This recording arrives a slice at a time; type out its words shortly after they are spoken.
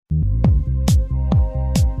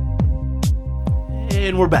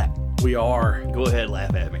And we're back. We are. Go ahead,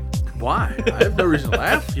 laugh at me. Why? I have no reason to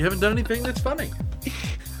laugh. You haven't done anything that's funny.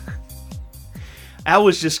 I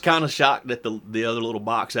was just kind of shocked that the other little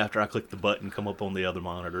box after I clicked the button come up on the other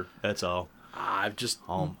monitor. That's all. I've just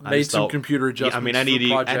made some computer adjustments. I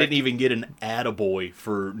didn't even get an attaboy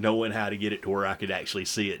for knowing how to get it to where I could actually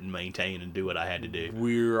see it and maintain and do what I had to do.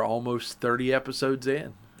 We're almost 30 episodes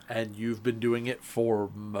in, and you've been doing it for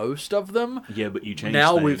most of them. Yeah, but you changed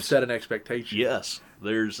Now things. we've set an expectation. Yes,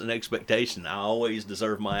 there's an expectation. I always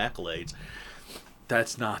deserve my accolades.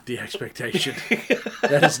 That's not the expectation.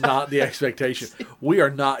 That is not the expectation. We are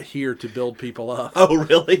not here to build people up. Oh,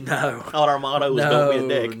 really? No. I thought our motto was don't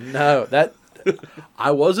be a dick. No, I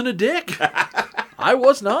wasn't a dick. I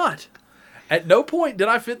was not. At no point did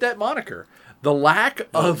I fit that moniker. The lack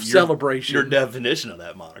of celebration. Your definition of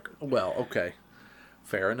that moniker. Well, okay.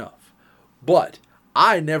 Fair enough. But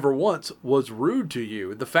I never once was rude to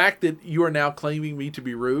you. The fact that you are now claiming me to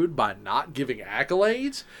be rude by not giving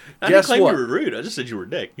accolades, I guess didn't claim what? you were rude. I just said you were a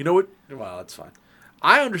dick. You know what? Well, that's fine.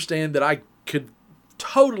 I understand that I could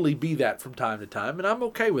totally be that from time to time, and I'm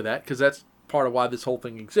okay with that because that's part of why this whole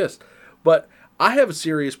thing exists. But I have a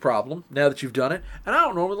serious problem now that you've done it, and I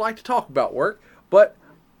don't normally like to talk about work, but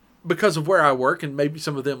because of where I work, and maybe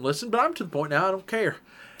some of them listen, but I'm to the point now I don't care.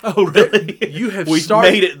 Oh, really? We've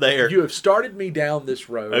made it there. You have started me down this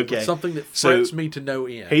road with something that frets me to no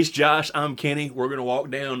end. He's Josh. I'm Kenny. We're gonna walk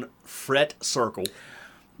down Fret Circle.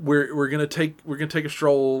 We're gonna take a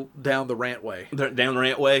stroll down the Rant way. Down the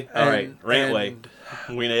Rant way. All right, Rant way.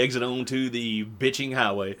 We're gonna exit onto the bitching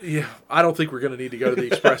highway. Yeah, I don't think we're gonna need to go to the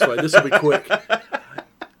expressway. This will be quick.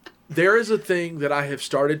 There is a thing that I have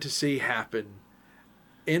started to see happen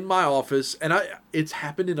in my office, and it's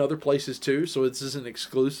happened in other places too, so this isn't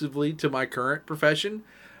exclusively to my current profession.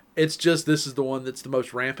 It's just this is the one that's the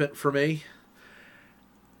most rampant for me.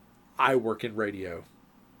 I work in radio.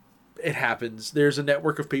 It happens. There's a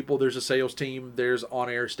network of people, there's a sales team, there's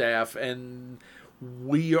on-air staff, and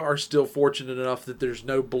we are still fortunate enough that there's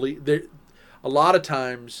no a lot of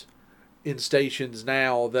times in stations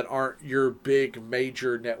now that aren't your big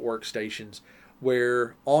major network stations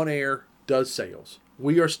where on-air does sales.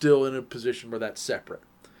 We are still in a position where that's separate.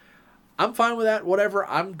 I'm fine with that, whatever.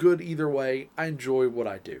 I'm good either way. I enjoy what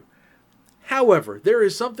I do. However, there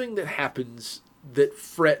is something that happens that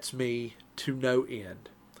frets me to no end.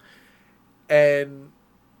 And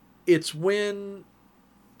it's when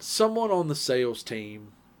someone on the sales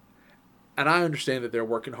team, and I understand that they're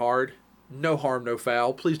working hard, no harm, no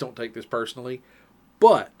foul. Please don't take this personally.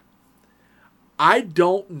 But I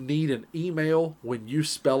don't need an email when you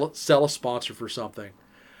sell a sponsor for something.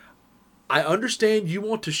 I understand you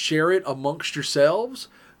want to share it amongst yourselves,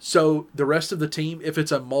 so the rest of the team, if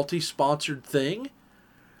it's a multi-sponsored thing,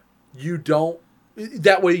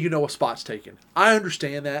 that way you know a spot's taken. I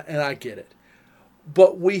understand that, and I get it.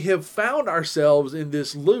 But we have found ourselves in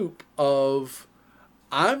this loop of,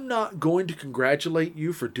 I'm not going to congratulate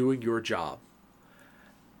you for doing your job.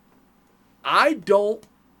 I don't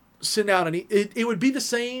send out it would be the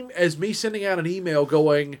same as me sending out an email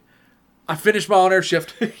going, I finished my on-air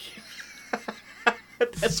shift.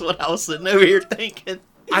 That's what I was sitting over here thinking.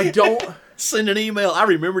 I don't send an email. I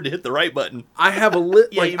remembered to hit the right button. I have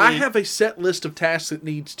I have a set list of tasks that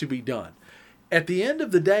needs to be done. At the end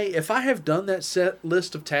of the day, if I have done that set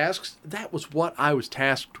list of tasks, that was what I was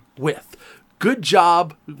tasked with. Good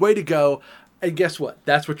job, way to go. And guess what?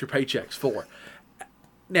 That's what your paycheck's for.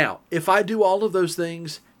 Now, if I do all of those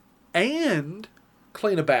things and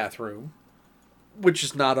clean a bathroom, which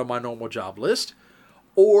is not on my normal job list,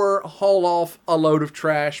 or haul off a load of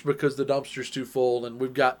trash because the dumpster's too full and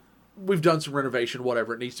we've done some renovation,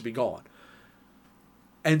 whatever, it needs to be gone.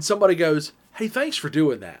 And somebody goes, hey, thanks for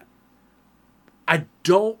doing that. I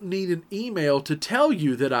don't need an email to tell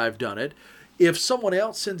you that I've done it. If someone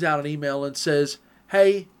else sends out an email and says,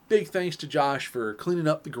 hey, big thanks to Josh for cleaning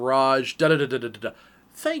up the garage, da-da-da-da-da-da.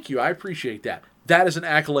 Thank you, I appreciate that. That is an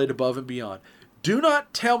accolade above and beyond. Do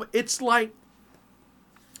not tell me, it's like,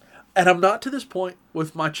 and I'm not to this point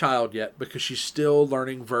with my child yet because she's still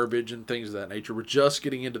learning verbiage and things of that nature. We're just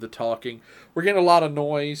getting into the talking. We're getting a lot of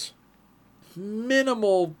noise,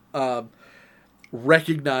 minimal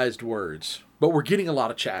recognized words, but we're getting a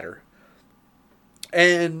lot of chatter.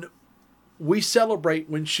 And we celebrate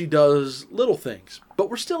when she does little things, but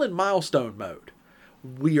we're still in milestone mode.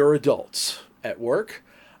 We are adults at work.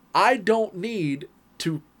 I don't need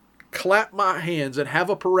to clap my hands and have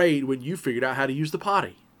a parade when you figured out how to use the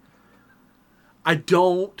potty. I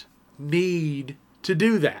don't need to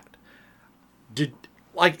do that.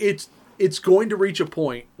 It's it's going to reach a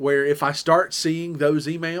point where if I start seeing those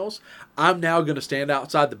emails, I'm now going to stand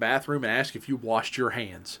outside the bathroom and ask if you washed your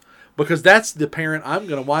hands. Because that's the parent I'm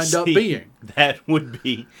going to wind up being. That would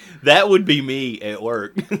be me at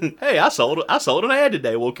work. Hey, I sold an ad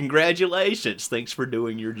today. Well, congratulations. Thanks for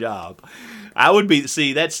doing your job. I would be.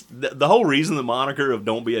 See, that's the whole reason the moniker of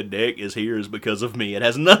 "Don't Be a Dick" is here is because of me. It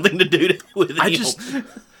has nothing to do with it.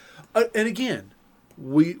 And again,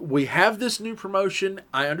 we have this new promotion.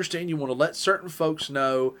 I understand you want to let certain folks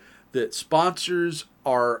know that sponsors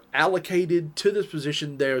are allocated to this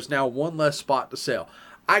position. There's now one less spot to sell.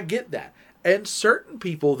 I get that. And certain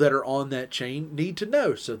people that are on that chain need to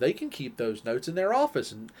know so they can keep those notes in their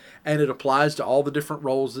office. And it applies to all the different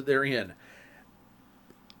roles that they're in.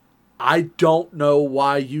 I don't know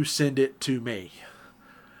why you send it to me.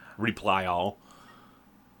 Reply all.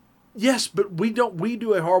 Yes, but we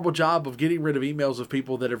do a horrible job of getting rid of emails of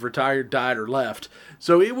people that have retired, died, or left.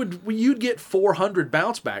 So you'd get 400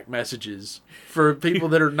 bounce back messages for people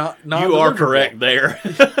that are not You are correct there.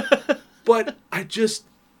 But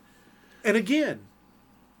and again,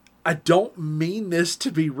 I don't mean this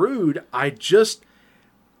to be rude.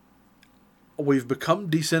 We've become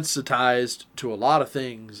desensitized to a lot of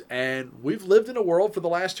things, and we've lived in a world for the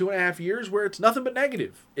last 2.5 years where it's nothing but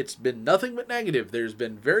negative. It's been nothing but negative. There's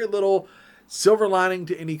been very little silver lining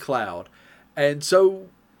to any cloud. And so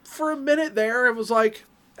for a minute there, it was like,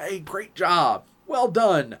 hey, great job. Well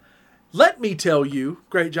done. Let me tell you,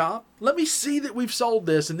 great job. Let me see that we've sold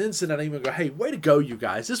this, and then send an email and go, hey, way to go, you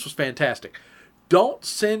guys. This was fantastic. Don't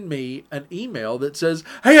send me an email that says,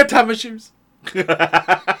 hey, I tied my shoes.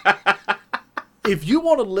 If you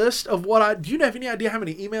want a list of do you have any idea how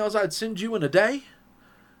many emails I'd send you in a day?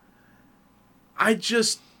 I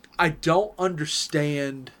don't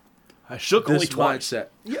understand. I shook this only twice. Mindset.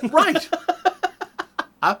 Yeah, right.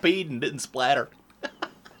 I peed and didn't splatter.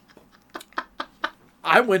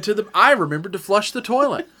 I remembered to flush the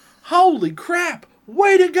toilet. Holy crap.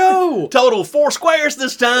 Way to go. Total 4 squares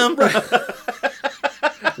this time.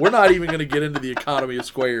 We're not even going to get into the economy of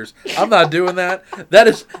squares. I'm not doing that. That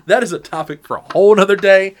is a topic for a whole other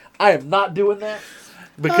day. I am not doing that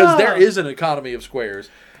because there is an economy of squares.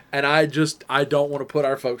 And I don't want to put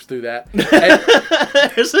our folks through that.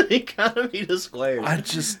 There's an economy to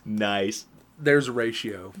squares. Nice. There's a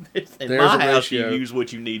ratio. In my house, you use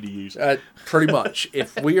what you need to use. Pretty much.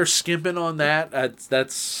 If we are skimping on that,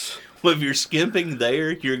 that's... Well, if you're skimping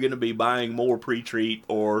there, you're going to be buying more pre-treat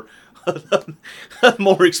or a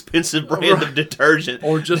more expensive brand of detergent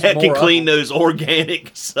or just that can clean those organic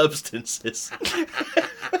substances.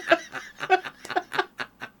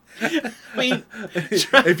 I mean,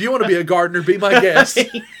 if you want to be a gardener, be my guest.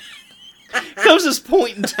 Comes this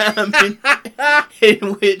point in time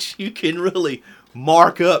in which you can really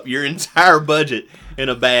mark up your entire budget in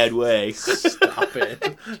a bad way. Stop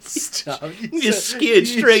it. Stop. You just skid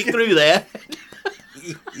straight through that.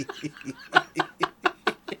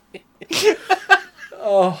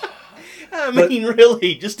 I mean,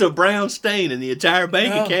 really, just a brown stain in the entire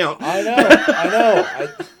bank account. I know.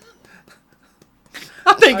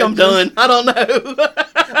 I think I'm done. I don't know.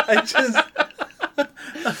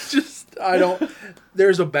 I don't.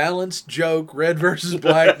 There's a balanced joke, red versus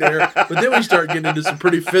black there, but then we start getting into some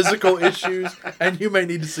pretty physical issues, and you may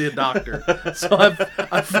need to see a doctor. So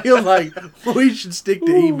I feel like we should stick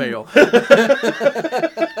to email.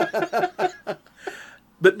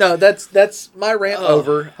 But no, that's my rant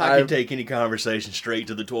over. I can take any conversation straight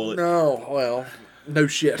to the toilet. No, well, no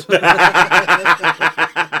shit. Well,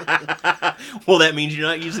 that means you're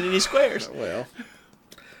not using any squares. Well,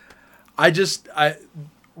 I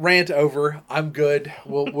rant over. I'm good.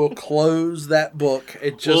 We'll close that book.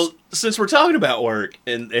 Well, since we're talking about work,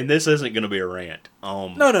 and this isn't going to be a rant.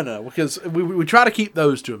 No, because we try to keep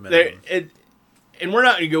those to a minimum. And we're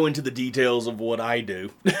not going to go into the details of what I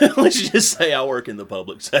do. Let's just say I work in the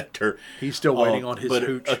public sector. He's still waiting on his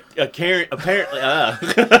hooch. Apparently,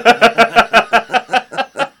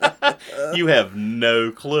 you have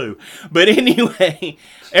no clue. But anyway,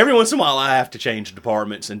 every once in a while I have to change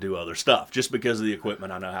departments and do other stuff just because of the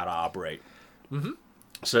equipment I know how to operate. Mm-hmm.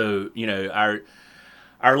 So,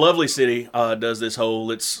 our lovely city does this whole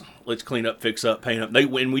let's clean up, fix up, paint up.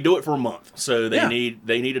 And we do it for a month. So they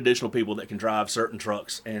need additional people that can drive certain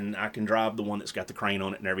trucks, and I can drive the one that's got the crane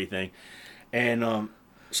on it and everything. And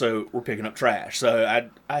so we're picking up trash. So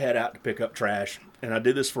I head out to pick up trash, and I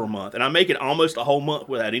did this for a month, and I make it almost a whole month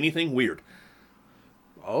without anything weird.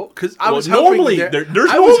 Oh, because I was hoping there's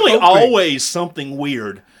normally always something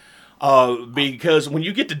weird. Because when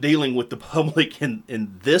you get to dealing with the public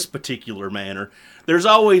in this particular manner, there's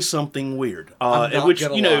always something weird. Which,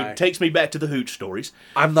 lie. Takes me back to the hooch stories.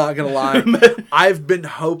 I'm not going to lie. I've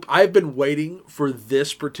been waiting for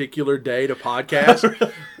this particular day to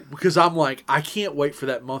podcast because I'm like, I can't wait for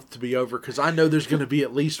that month to be over because I know there's going to be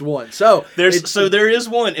at least one. So there is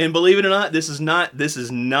one, and believe it or not, this is not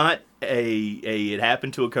it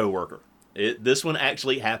happened to a coworker. This one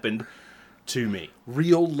actually happened to me.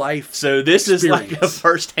 Real life. So this experience. Is like a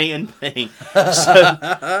first-hand thing.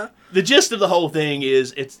 So the gist of the whole thing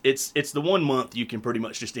is it's the 1 month you can pretty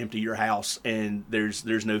much just empty your house and there's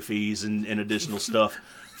no fees and additional stuff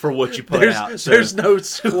for what you put out. So, there's no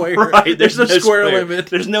square. Right, there's no square limit.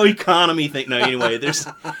 There's no economy thing. No, anyway,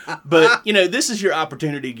 but this is your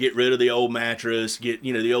opportunity to get rid of the old mattress, get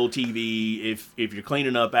the old TV if you're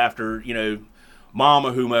cleaning up after mom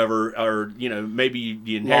or whomever, or maybe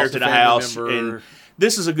you inherited a house member. And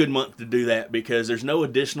this is a good month to do that because there's no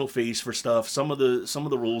additional fees for stuff. Some of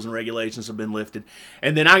the rules and regulations have been lifted,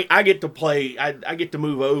 and then I get to play. I get to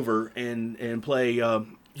move over and play.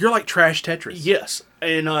 You're like Trash Tetris. Yes,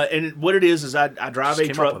 and what it is I drive a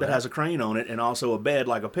truck that has a crane on it and also a bed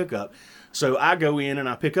like a pickup. So I go in and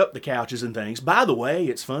I pick up the couches and things. By the way,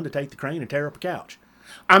 it's fun to take the crane and tear up a couch.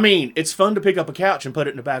 I mean, it's fun to pick up a couch and put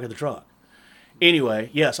it in the back of the truck. Anyway,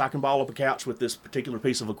 yes, I can ball up a couch with this particular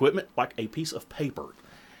piece of equipment like a piece of paper.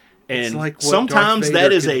 And it's like sometimes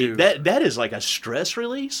that is that is like a stress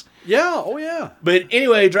release. Yeah, oh yeah. But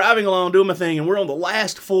anyway, driving along, doing my thing, and we're on the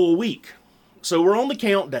last full week. So we're on the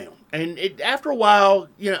countdown. And after a while,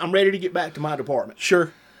 I'm ready to get back to my department.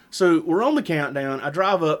 Sure. So we're on the countdown. I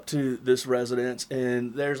drive up to this residence,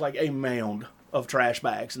 and there's like a mound of trash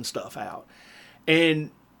bags and stuff out.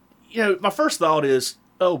 And, my first thought is,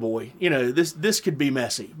 oh boy, this could be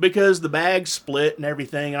messy because the bags split and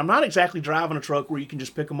everything. I'm not exactly driving a truck where you can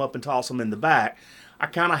just pick them up and toss them in the back. I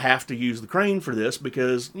kind of have to use the crane for this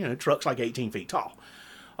because, truck's like 18 feet tall.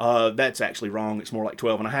 That's actually wrong. It's more like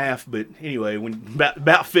 12 and a half. But anyway, when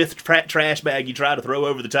about fifth trash bag you try to throw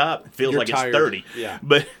over the top, it feels like tired. It's 30. Yeah.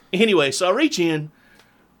 But anyway, so I reach in,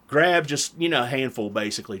 grab just, a handful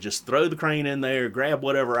basically. Just throw the crane in there, grab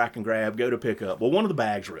whatever I can grab, go to pick up. Well, one of the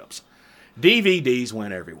bags rips. DVDs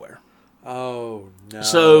went everywhere. Oh, no.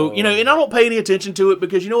 So, and I don't pay any attention to it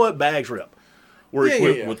because you know what? Bags rip. We're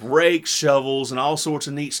equipped with rakes, shovels, and all sorts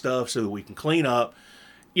of neat stuff so that we can clean up.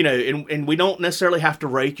 And we don't necessarily have to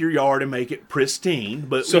rake your yard and make it pristine,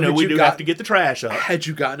 but so we do have to get the trash up. Had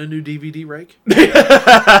you gotten a new DVD rake?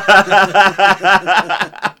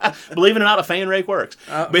 Believe it or not, a fan rake works.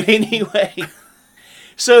 But anyway,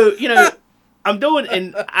 so, I'm doing,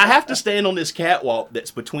 and I have to stand on this catwalk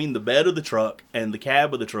that's between the bed of the truck and the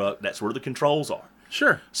cab of the truck. That's where the controls are.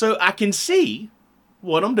 Sure. So I can see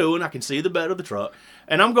what I'm doing. I can see the bed of the truck.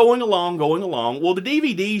 And I'm going along. Well, the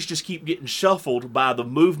DVDs just keep getting shuffled by the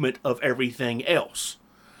movement of everything else.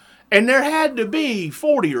 And there had to be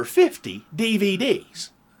 40 or 50 DVDs.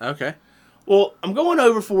 Okay. Well, I'm going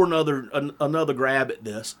over for another grab at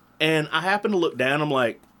this. And I happen to look down. I'm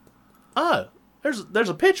like, oh. There's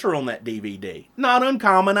a picture on that DVD. Not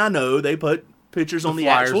uncommon, I know. They put pictures on the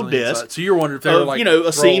actual disc. So you're wondering if they were like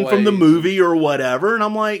a scene from the movie or whatever. And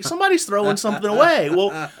I'm like, somebody's throwing something away. Well,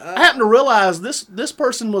 I happen to realize this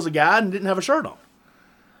person was a guy and didn't have a shirt on.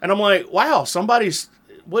 And I'm like, wow,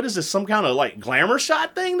 what is this? Some kind of like glamour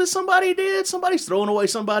shot thing that somebody did? Somebody's throwing away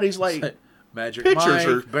somebody's like Magic pictures Mike,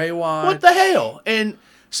 or Baywatch. What the hell? And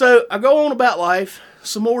so I go on about life.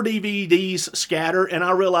 Some more DVDs scatter, and I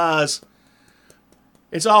realize.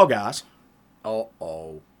 It's all guys.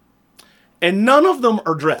 Oh. And none of them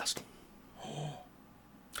are dressed.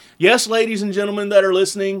 Yes, ladies and gentlemen that are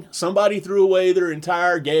listening, somebody threw away their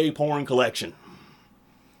entire gay porn collection.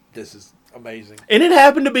 This is amazing. And it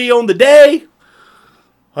happened to be on the day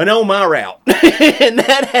I know my route. And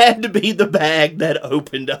that had to be the bag that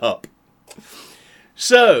opened up.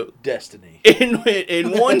 So, destiny.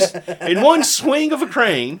 In one swing of a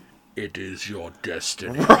crane, it is your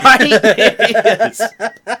destiny. Right? Yes.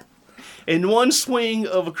 In one swing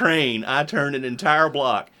of a crane, I turned an entire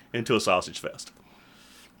block into a sausage fest.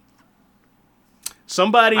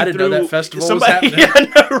 I didn't know that festival was happening. Yeah,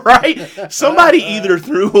 no, right? Somebody either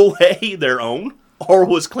threw away their own or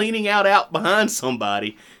was cleaning out behind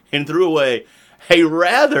somebody and threw away a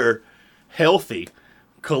rather healthy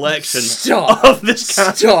collection of this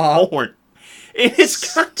kind of porn. It's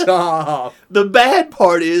Stop. The bad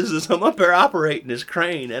part is I'm up there operating this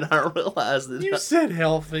crane, and I realize that you said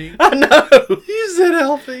healthy. I know you said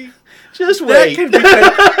healthy. Just wait.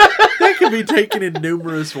 That can be taken in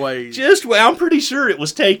numerous ways. Just wait. I'm pretty sure it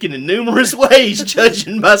was taken in numerous ways,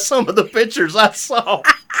 judging by some of the pictures I saw.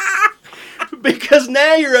 Because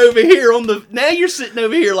now you're over here now you're sitting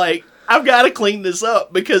over here like, I've got to clean this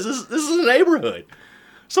up because this is a neighborhood.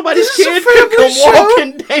 Somebody's kid could come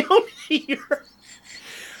walking down here.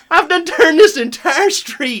 I've done turned this entire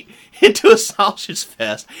street into a sausage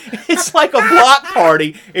fest. It's like a block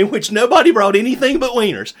party in which nobody brought anything but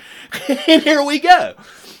wieners. And here we go.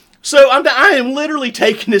 So I am literally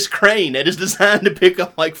taking this crane that is designed to pick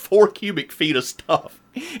up like 4 cubic feet of stuff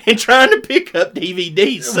and trying to pick up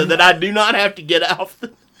DVDs so that I do not have to get off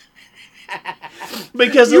the...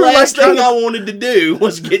 Because the last thing I wanted to do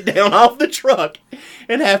was get down off the truck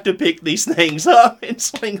and have to pick these things up and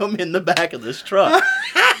sling them in the back of this truck.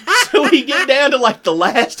 So we get down to like the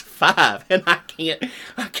last 5, and I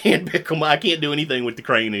can't pick them. I can't do anything with the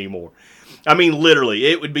crane anymore. I mean, literally,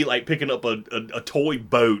 it would be like picking up a toy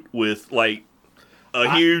boat with like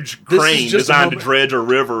a huge crane designed to dredge a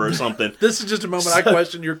river or something. This is just a moment I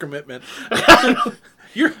question your commitment.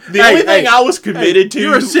 The only thing I was committed to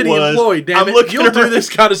you're a city employee, damn it. You'll do this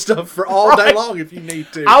kind of stuff for all day long if you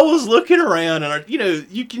need to. I was looking around, and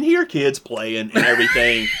you can hear kids playing and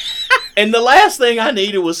everything. And the last thing I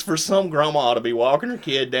needed was for some grandma to be walking her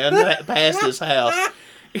kid down past this house.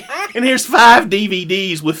 And here's 5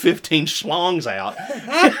 DVDs with 15 schlongs out.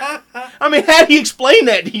 I mean, how do you explain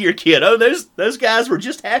that to your kid? Oh, those guys were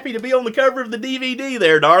just happy to be on the cover of the DVD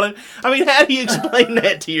there, darling. I mean, how do you explain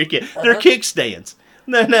that to your kid? They're kickstands.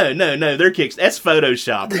 No, they're kicks. That's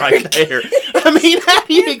Photoshop right there. I mean, how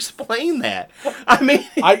do you explain that? I mean...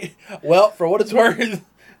 Well, for what it's worth,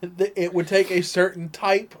 it would take a certain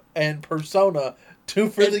type and persona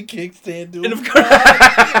for the kickstand to... And of course...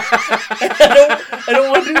 I don't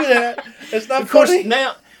want to do that. It's not funny.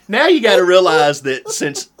 Now you got to realize that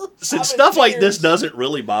since stuff like this doesn't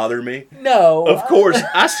really bother me. No. Of course,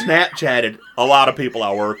 I Snapchatted a lot of people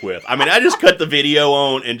I work with. I mean, I just cut the video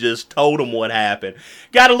on and just told them what happened.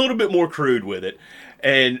 Got a little bit more crude with it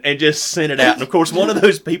and just sent it out. And of course, one of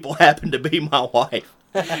those people happened to be my wife.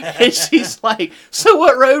 And she's like, "So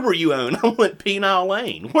what road were you on?" I went, "Penile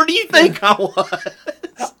Lane." Where do you think I was?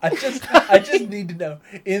 I just need to know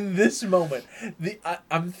in this moment.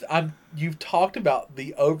 You've talked about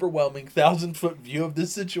the overwhelming 1,000-foot view of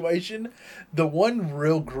this situation. The one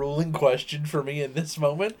real grueling question for me in this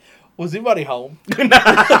moment: was anybody home? No.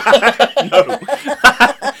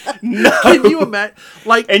 No. Can you imagine?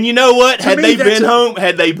 And you know what? Had they been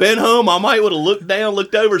home, I might would have looked down,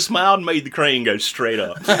 looked over, smiled, and made the crane go straight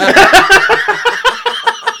up.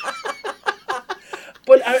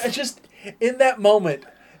 But I just, in that moment,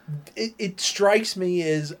 it strikes me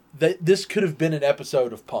as that this could have been an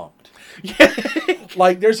episode of Punk'd.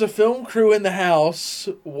 Like, there's a film crew in the house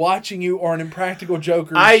watching you, or an Impractical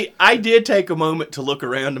Jokers. I did take a moment to look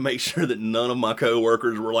around to make sure that none of my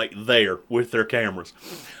coworkers were like there with their cameras.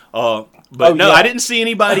 I didn't see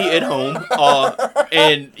anybody at home.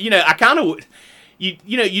 And I kind of,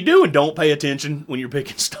 you do and don't pay attention when you're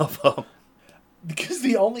picking stuff up. Because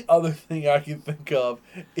the only other thing I can think of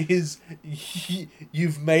is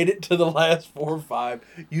you've made it to the last 4 or 5.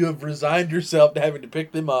 You have resigned yourself to having to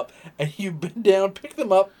pick them up, and you've been down, picked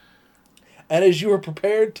them up, and as you are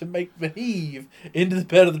prepared to make the heave into the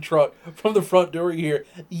bed of the truck from the front door, you hear,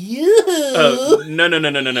 No.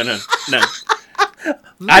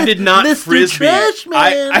 I did not Mr. frisbee.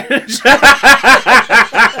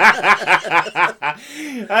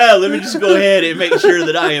 Let me just go ahead and make sure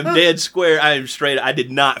that I am dead square. I am straight. I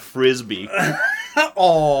did not frisbee.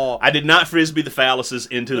 I did not frisbee the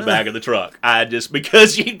phalluses into the back of the truck.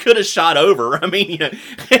 Because you could have shot over. I mean,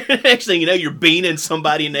 next thing you know, you're beaning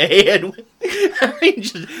somebody in the head. I mean,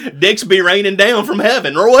 just dicks be raining down from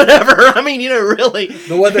heaven or whatever. I mean, really.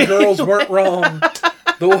 The weather girls weren't wrong.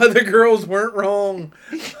 The weather girls weren't wrong.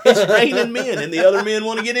 It's raining men, and the other men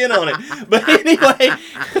want to get in on it. But anyway,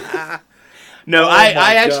 no,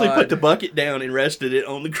 I actually put the bucket down and rested it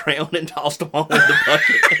on the ground and tossed them all in the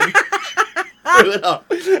bucket and threw it up.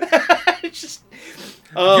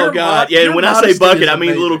 God. Yeah, and when I say bucket, I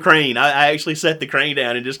mean little crane. I actually set the crane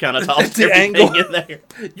down and just kind of tossed everything in there.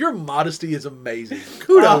 Your modesty is amazing.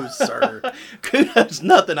 Kudos, sir. Kudos,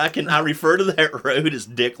 nothing. I refer to that road as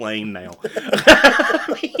Dick Lane now.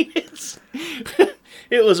 I mean,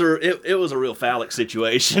 it was a real phallic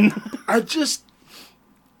situation.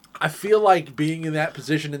 I feel like being in that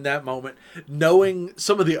position in that moment, knowing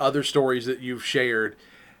some of the other stories that you've shared,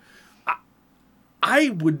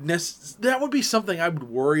 that would be something I would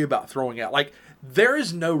worry about throwing out. Like, there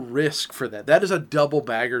is no risk for that. That is a double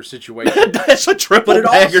bagger situation. That's a triple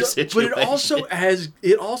bagger situation. But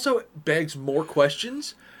it also begs more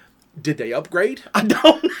questions. Did they upgrade? I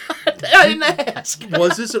didn't ask.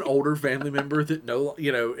 Was this an older family member that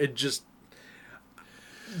it just...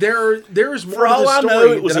 there is more For to all this I story.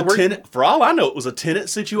 know, it was a tenant. For all I know, it was a tenant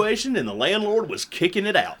situation, and the landlord was kicking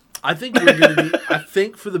it out. I think we're going to be. I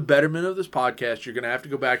think for the betterment of this podcast, you're going to have to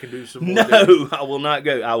go back and do some more. No, I will not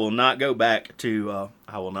go. I will not go back to.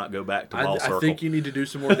 I will not go back to Ball Circle. I think you need to do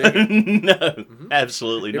some more digging. No,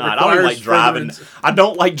 absolutely not. I don't like driving. I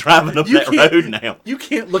don't like driving up that road now. You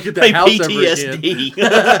can't look at that house PTSD.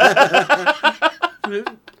 ever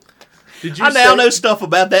again. Did you I now know stuff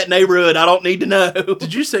about that neighborhood I don't need to know.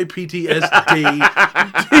 Did you say PTSD?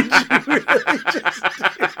 Did you really just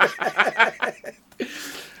do that?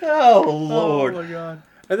 Oh, Lord. Oh, my God.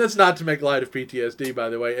 And that's not to make light of PTSD, by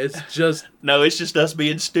the way. It's just... No, it's just us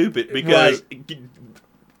being stupid because... Right.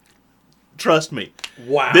 Trust me.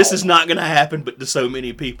 Wow. This is not going to happen but to so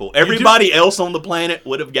many people. Everybody else on the planet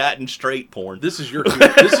would have gotten straight porn. This is your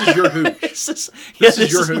hooch. This is your hooch. This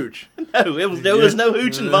is your hooch. No, there was no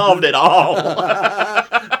hooch involved at all.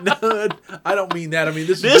 No, I don't mean that. I mean,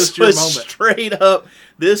 this is just your moment.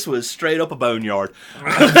 This was straight up a boneyard.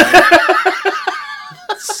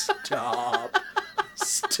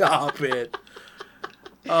 Stop it.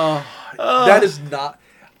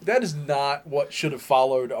 That is not what should have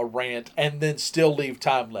followed a rant and then still leave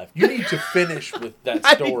time left. You need to finish with that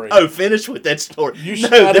story. Finish with that story. You should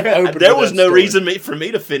not have opened there was no story. reason for me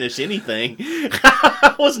to finish anything.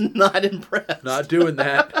 I was not impressed. Not doing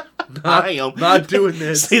that. I am. Not doing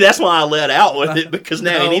this. See, that's why I let out with it, because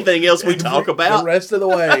now anything else we talk about... The rest of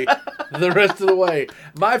the way.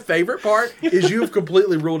 My favorite part is you've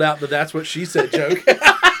completely ruled out the "that's what she said" joke.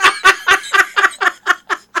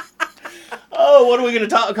 Oh, what are we going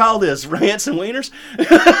to call this? Rants and wieners?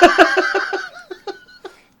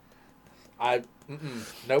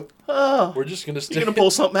 Nope. Oh, we're just going to stick. You going to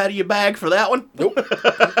pull something out of your bag for that one? Nope.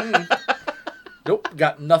 Nope.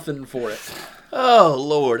 Got nothing for it. Oh,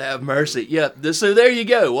 Lord, have mercy. Yep. So there you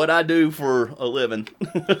go. What I do for a living.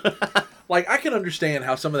 Like, I can understand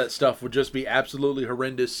how some of that stuff would just be absolutely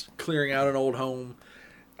horrendous. Clearing out an old home.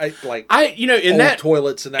 In that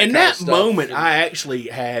toilets and that in kind that of stuff. moment, I actually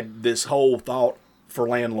had this whole thought for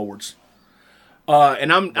landlords,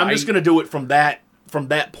 and I'm just going to do it from that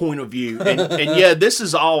point of view. And yeah, this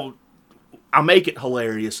is all. I make it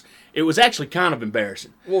hilarious. It was actually kind of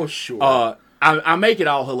embarrassing. Well, sure. I make it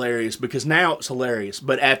all hilarious because now it's hilarious,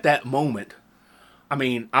 but at that moment, I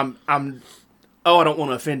mean, I don't want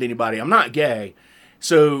to offend anybody. I'm not gay,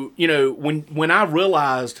 so when I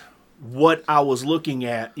realized what I was looking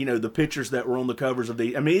at, the pictures that were on the covers of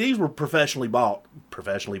these. I mean, these were professionally bought.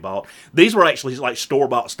 These were actually like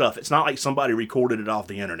store-bought stuff. It's not like somebody recorded it off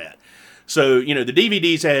the internet. So, the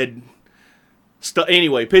DVDs had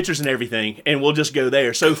anyway, pictures and everything, and we'll just go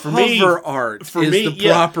there. So for me, cover art is the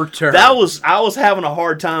proper term. I was having a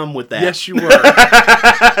hard time with that. Yes, you were.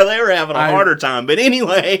 They were having a harder time. But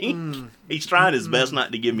anyway, he's trying his best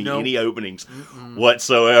not to give me any openings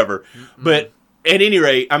whatsoever. But at any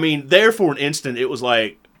rate, I mean, there for an instant, it was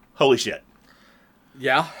like, holy shit.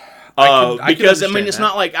 Yeah. Because it's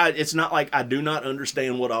not like I do not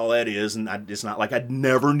understand what all that is, and it's not like I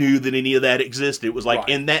never knew that any of that existed. It was like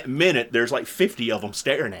in that minute, there's like 50 of them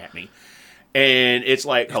staring at me, and it's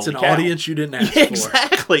like it's holy an cow. audience you didn't ask for.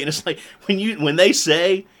 Exactly, and it's like when they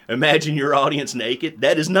say, "Imagine your audience naked,"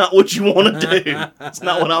 that is not what you want to do. It's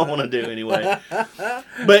not what I want to do anyway.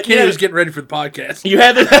 But Kenny was getting ready for the podcast. You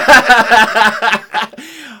haven't.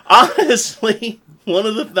 Honestly, one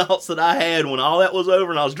of the thoughts that I had when all that was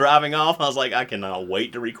over and I was driving off, I was like, I cannot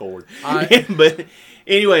wait to record. But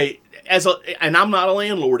anyway, and I'm not a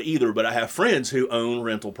landlord either, but I have friends who own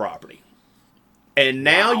rental property. And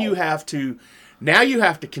now you have to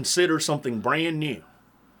consider something brand new.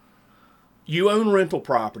 You own rental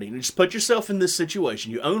property, and just put yourself in this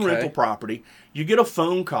situation. You own rental property. You get a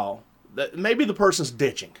phone call that maybe the person's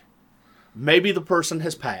ditching. Maybe the person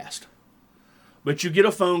has passed. But you get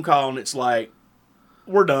a phone call, and it's like,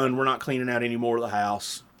 we're done. We're not cleaning out any more of the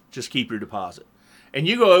house. Just keep your deposit. And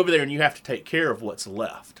you go over there, and you have to take care of what's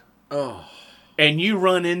left. Oh. And you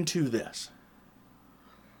run into this.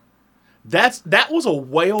 That was a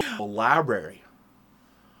whale of a library.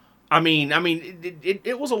 I mean,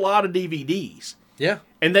 it was a lot of DVDs. Yeah.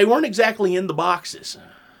 And they weren't exactly in the boxes.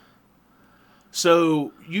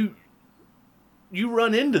 So you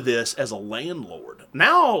run into this as a landlord.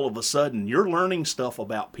 Now all of a sudden you're learning stuff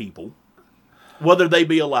about people, whether they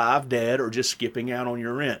be alive, dead, or just skipping out on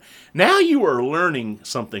your rent. Now you are learning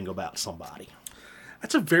something about somebody.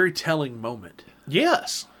 That's a very telling moment.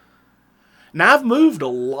 Yes. Now I've moved a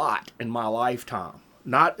lot in my lifetime.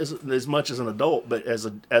 Not as much as an adult, but as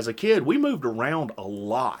a kid, we moved around a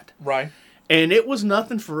lot. Right. And it was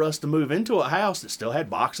nothing for us to move into a house that still had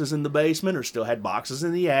boxes in the basement or still had boxes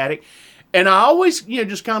in the attic. And I always,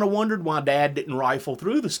 just kind of wondered why Dad didn't rifle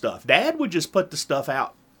through the stuff. Dad would just put the stuff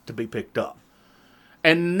out to be picked up.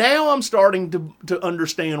 And now I'm starting to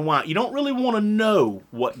understand why. You don't really want to know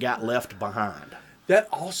what got left behind. That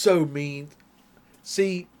also means,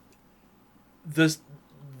 see, the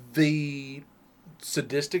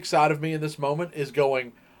sadistic side of me in this moment is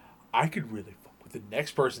going, I could really fuck with the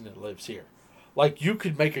next person that lives here. Like, you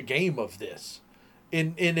could make a game of this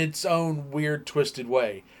in its own weird, twisted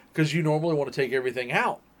way. Because you normally want to take everything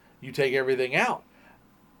out. You take everything out.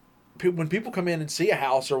 When people come in and see a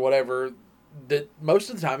house or whatever, that most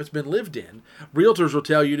of the time it's been lived in, realtors will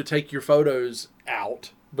tell you to take your photos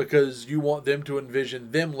out because you want them to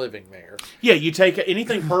envision them living there. Yeah, you take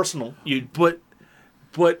anything personal. But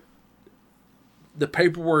the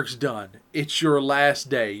paperwork's done. It's your last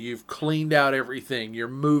day. You've cleaned out everything. You're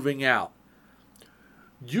moving out.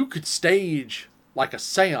 You could stage like a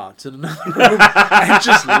seance in another room and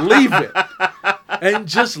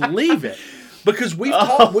just leave it. Because we've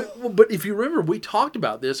talked, but if you remember, we talked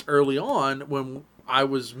about this early on when I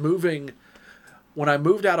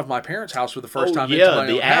moved out of my parents' house for the first time into my own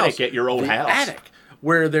attic house. at your old house. Attic,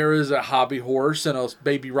 where there is a hobby horse and a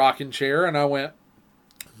baby rocking chair, and I went,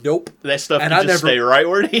 nope. That stuff can just stay right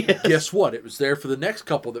where it is. Guess what? It was there for the next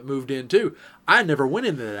couple that moved in too. I never went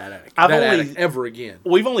into that attic. Ever again.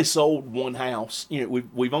 We've only sold one house.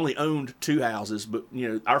 We've only owned two houses, but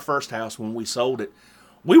our first house when we sold it,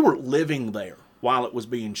 we were living there while it was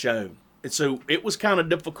being shown. And so it was kind of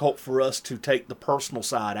difficult for us to take the personal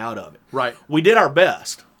side out of it. Right. We did our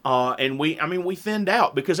best. And we thinned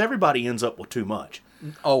out because everybody ends up with too much.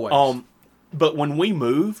 Always. But when we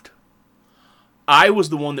moved, I was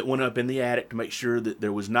the one that went up in the attic to make sure that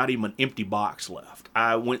there was not even an empty box left.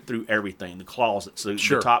 I went through everything, the closets, the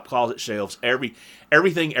top closet shelves,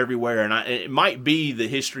 everything everywhere. And it might be the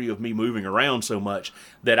history of me moving around so much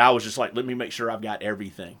that I was just like, let me make sure I've got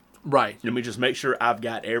everything. Right. Let me just make sure I've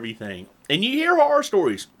got everything. And you hear horror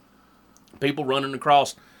stories. People running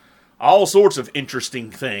across all sorts of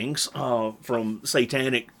interesting things, from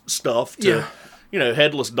satanic stuff to...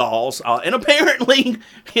 headless dolls, and apparently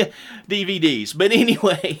DVDs. But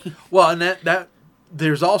anyway. Well, and that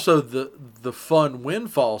there's also the fun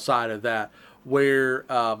windfall side of that, where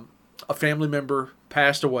a family member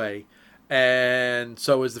passed away, and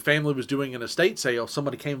so as the family was doing an estate sale,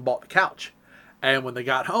 somebody came and bought the couch. And when they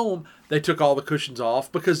got home, they took all the cushions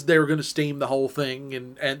off because they were going to steam the whole thing.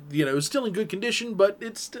 And it was still in good condition, but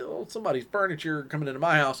it's still somebody's furniture coming into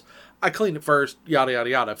my house. I clean it first, yada, yada,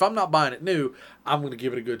 yada. If I'm not buying it new, I'm going to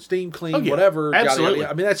give it a good steam clean, whatever. Absolutely. Yada,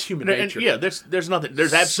 yada. I mean, that's human nature. And there's nothing.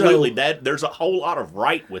 There's absolutely that. There's a whole lot of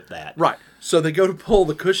right with that. Right. So they go to pull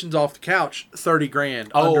the cushions off the couch, $30,000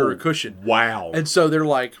 under a cushion. Wow. And so they're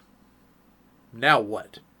like, now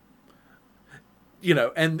what?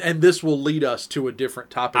 And this will lead us to a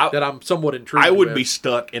different topic that I'm somewhat intrigued with. I would be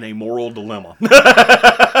stuck in a moral dilemma.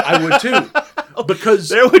 I would too. Because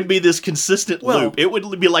there would be this consistent loop. It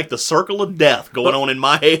would be like the circle of death going on in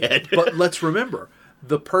my head. But let's remember,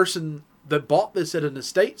 the person that bought this at an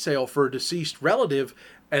estate sale for a deceased relative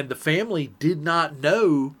and the family did not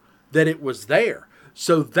know that it was there.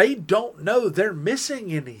 So they don't know they're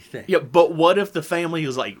missing anything. Yeah, but what if the family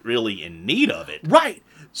is like really in need of it? Right.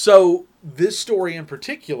 So this story in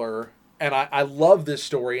particular, and I love this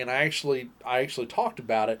story, and I actually talked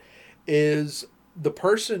about it, is the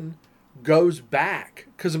person goes back.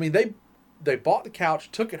 Because, they bought the couch,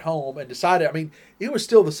 took it home, and decided, it was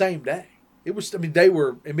still the same day. They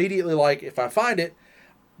were immediately like, if I find it,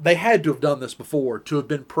 they had to have done this before, to have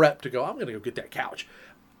been prepped to go, I'm going to go get that couch.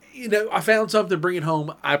 I found something, bring it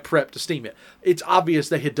home, I prepped to steam it. It's obvious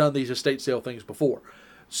they had done these estate sale things before.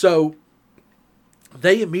 So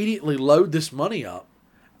they immediately load this money up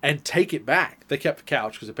and take it back. They kept the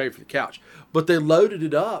couch because they paid for the couch. But they loaded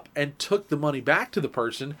it up and took the money back to the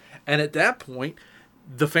person. And at that point,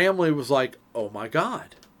 the family was like, oh my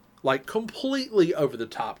God. Like completely over the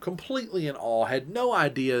top, completely in awe, had no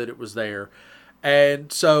idea that it was there.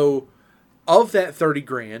 And so of that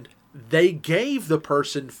 $30,000, they gave the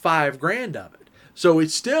person $5,000 of it. So it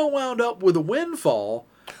still wound up with a windfall.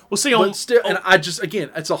 Well, see,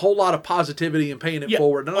 it's a whole lot of positivity and paying it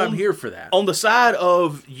forward, and I'm here for that. On the side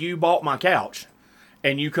of you bought my couch,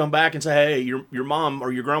 and you come back and say, hey, your mom or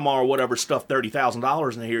your grandma or whatever stuffed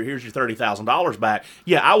 $30,000 in here, here's your $30,000 back.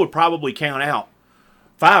 Yeah, I would probably count out.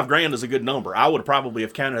 $5,000 is a good number. I would probably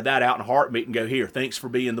have counted that out in a heartbeat and go, here, thanks for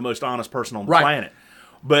being the most honest person on the planet.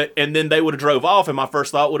 And then they would have drove off, and my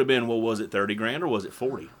first thought would have been, well, was it $30,000 or was it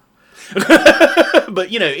 40?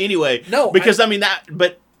 But anyway, no, because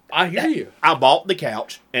I hear you. I bought the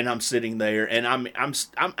couch, and I'm sitting there, and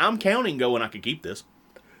I'm counting, going, I could keep this.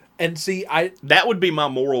 And see, that would be my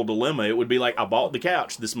moral dilemma. It would be like, I bought the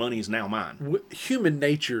couch. This money is now mine. Human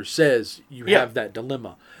nature says you have that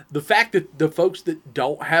dilemma. The fact that the folks that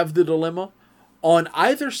don't have the dilemma, on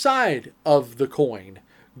either side of the coin,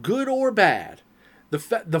 good or bad, the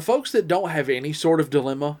folks that don't have any sort of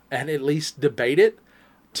dilemma and at least debate it,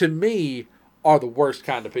 to me, are the worst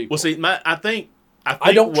kind of people. Well, see, I think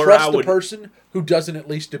I don't trust the person who doesn't at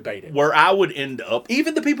least debate it. Where I would end up...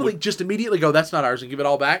 Even the people that just immediately go, that's not ours, and give it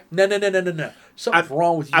all back. No. Something's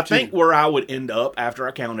wrong with you, I think where I would end up, after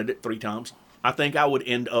I counted it 3 times, I think I would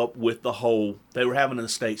end up with the whole, they were having an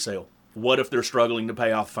estate sale. What if they're struggling to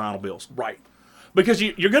pay off the final bills? Right. Because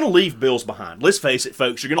you're going to leave bills behind. Let's face it,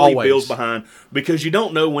 folks. You're going to leave bills behind because you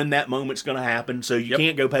don't know when that moment's going to happen, so you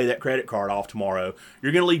can't go pay that credit card off tomorrow.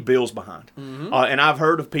 You're going to leave bills behind. Mm-hmm. And I've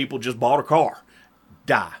heard of people just bought a car.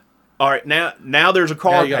 Die. All right, now there's a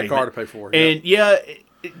car payment. Now you got a car to pay for. And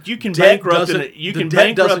you can bankrupt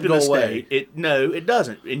an estate. No, it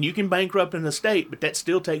doesn't. And you can bankrupt an estate, but that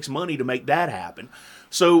still takes money to make that happen.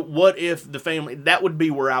 So what if the family, that would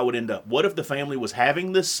be where I would end up. What if the family was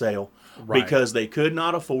having this sale because they could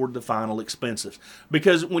not afford the final expenses?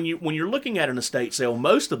 Because when you're looking at an estate sale,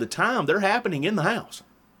 most of the time they're happening in the house.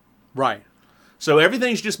 Right. So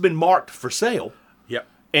everything's just been marked for sale. Yep.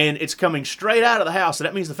 And it's coming straight out of the house. So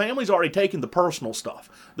that means the family's already taken the personal stuff,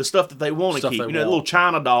 the stuff that they want to keep. The little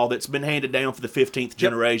China doll that's been handed down for the 15th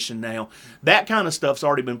generation now. That kind of stuff's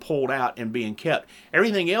already been pulled out and being kept.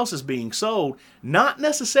 Everything else is being sold, not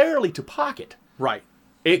necessarily to pocket. Right.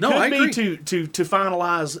 It could be to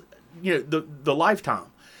finalize, the lifetime.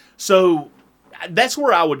 So that's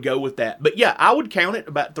where I would go with that. But yeah, I would count it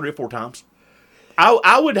about 3 or 4 times.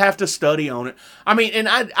 I would have to study on it. I mean, and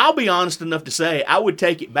I'll be honest enough to say I would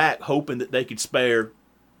take it back hoping that they could spare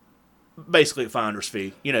basically a finder's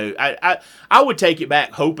fee. I would take it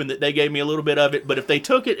back hoping that they gave me a little bit of it. But if they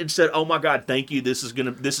took it and said, "Oh my God, thank you. This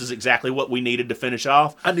is exactly what we needed to finish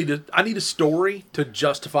off." I need a story to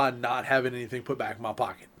justify not having anything put back in my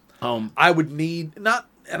pocket. I would need and I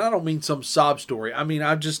don't mean some sob story. I mean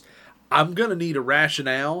I'm gonna need a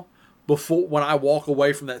rationale before when I walk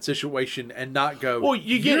away from that situation and not go. Well, if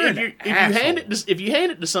you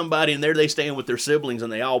hand it to somebody and there they stand with their siblings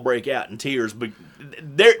and they all break out in tears, but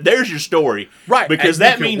there's your story, right? Because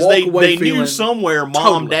that means they knew somewhere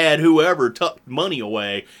mom, dad, whoever tucked money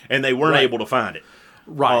away and they weren't able to find it,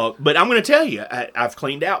 right? But I'm going to tell you, I've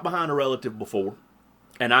cleaned out behind a relative before,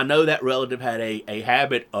 and I know that relative had a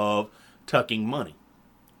habit of tucking money,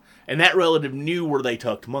 and that relative knew where they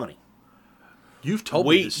tucked money. You've told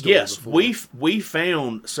me this story before. We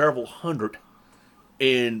found several hundred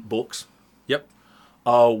in books. Yep.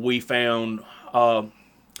 We found, I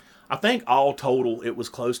think all total, it was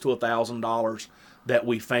close to $1,000 that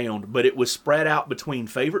we found, but it was spread out between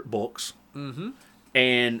favorite books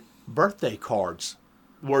and birthday cards,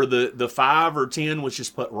 where the 5 or 10 was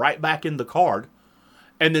just put right back in the card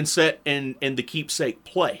and then set in the keepsake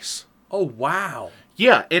place. Oh, wow.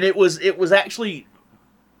 Yeah, and it was actually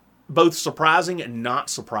both surprising and not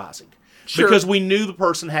surprising. Sure. Because we knew the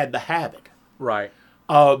person had the habit. Right.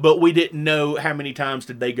 But we didn't know how many times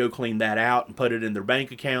did they go clean that out and put it in their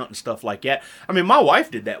bank account and stuff like that. I mean, my wife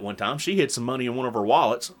did that one time. She hid some money in one of her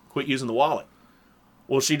wallets, quit using the wallet.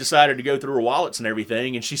 Well, she decided to go through her wallets and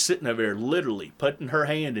everything, and she's sitting over there literally putting her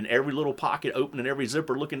hand in every little pocket, opening every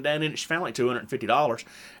zipper, looking down in it. She found like $250.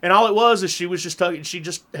 And all it was is she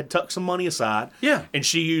just had tucked some money aside. Yeah. And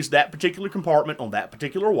she used that particular compartment on that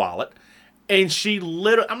particular wallet. And she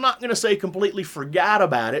I'm not going to say completely forgot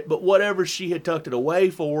about it, but whatever she had tucked it away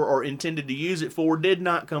for or intended to use it for did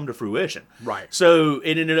not come to fruition. Right. So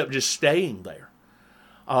it ended up just staying there.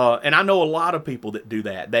 And I know a lot of people that do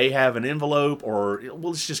that. They have an envelope or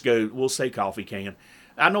we'll say coffee can.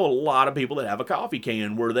 I know a lot of people that have a coffee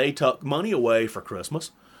can where they tuck money away for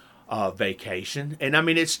Christmas, vacation. And I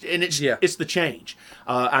mean, it's the change.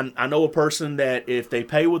 I know a person that if they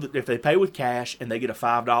pay with cash and they get a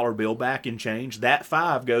 $5 bill back in change, that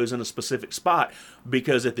 5 goes in a specific spot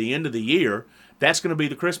because at the end of the year, that's going to be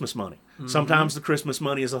the Christmas money. Mm-hmm. Sometimes the Christmas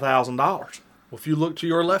money is $1,000. Well, if you look to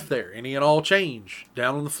your left there, any and all change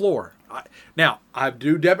down on the floor. I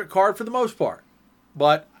do debit card for the most part,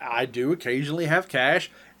 but I do occasionally have cash.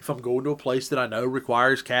 If I'm going to a place that I know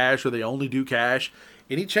requires cash or they only do cash,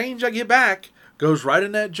 any change I get back goes right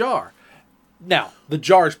in that jar. Now, the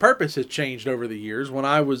jar's purpose has changed over the years. When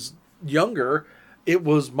I was younger, it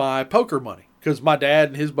was my poker money because my dad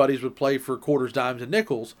and his buddies would play for quarters, dimes, and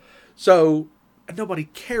nickels. So nobody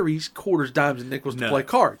carries quarters, dimes, and nickels to play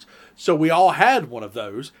cards. So we all had one of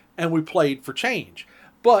those, and we played for change.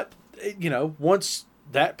 But, once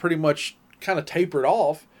that pretty much kind of tapered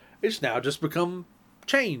off, it's now just become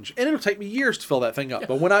change, and it'll take me years to fill that thing up.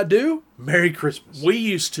 But when I do, Merry Christmas. We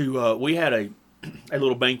used to, we had a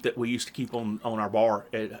little bank that we used to keep on our bar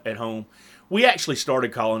at home. We actually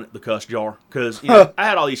started calling it the cuss jar because I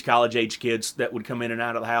had all these college-age kids that would come in and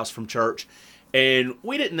out of the house from church, and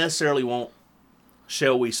we didn't necessarily want,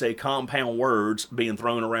 shall we say, compound words being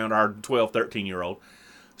thrown around our 12, 13-year-old.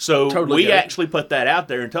 So we actually put that out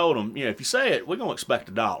there and told them, if you say it, we're going to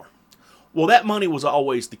expect $1. Well, that money was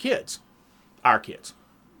always the kids, our kids,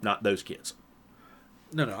 not those kids.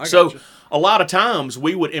 No, I got you. So a lot of times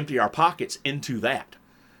we would empty our pockets into that.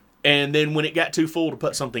 And then when it got too full to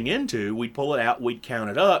put something into, we'd pull it out, we'd count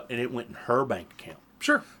it up, and it went in her bank account.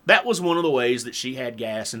 Sure. That was one of the ways that she had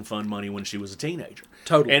gas and fun money when she was a teenager.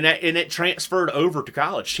 Totally. And it transferred over to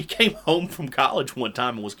college. She came home from college one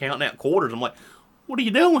time and was counting out quarters. I'm like, what are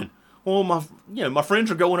you doing? Well, my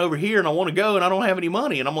friends are going over here, and I want to go, and I don't have any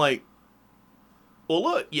money. And I'm like, well,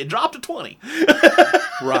 look, you dropped a 20.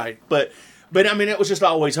 Right. But I mean, it was just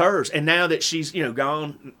always hers. And now that she's,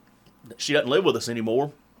 gone, she doesn't live with us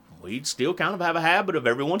anymore, we still kind of have a habit of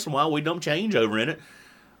every once in a while we dump change over in it.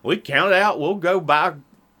 We count it out. We'll go buy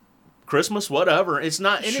Christmas, whatever. It's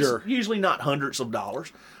not, and Sure. It's usually not hundreds of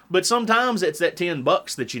dollars, but sometimes it's that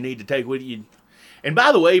 $10 that you need to take with you. And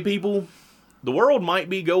by the way, people, the world might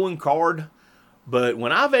be going card, but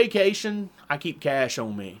when I vacation, I keep cash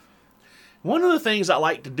on me. One of the things I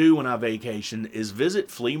like to do when I vacation is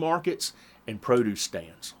visit flea markets and produce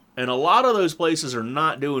stands. And a lot of those places are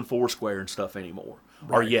not doing Foursquare and stuff anymore.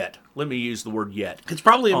 Right. Or yet. Let me use the word yet. It's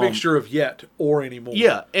probably a mixture of yet or anymore.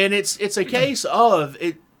 Yeah, and it's a case of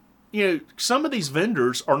it. Some of these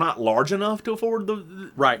vendors are not large enough to afford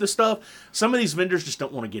the stuff. Some of these vendors just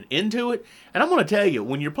don't want to get into it. And I'm going to tell you,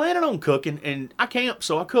 when you're planning on cooking, and I camp,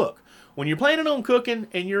 so I cook. When you're planning on cooking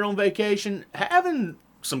and you're on vacation, having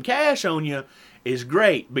some cash on you is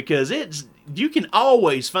great because you can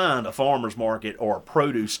always find a farmer's market or a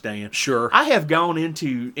produce stand. Sure. I have gone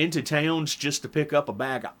into towns just to pick up a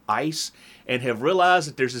bag of ice and have realized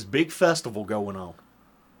that there's this big festival going on.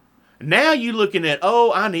 Now you're looking at,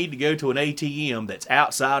 I need to go to an ATM that's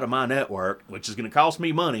outside of my network, which is going to cost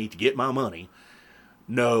me money to get my money.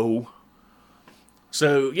 No.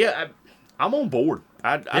 So, yeah, I'm on board.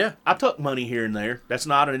 I tuck money here and there. That's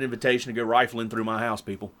not an invitation to go rifling through my house,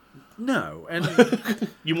 people. No, and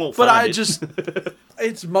you won't. But find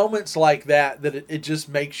it's moments like that it just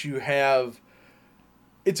makes you have.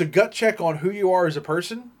 It's a gut check on who you are as a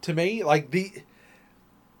person. To me, like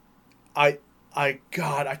God,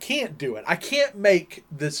 I can't do it. I can't make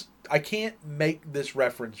this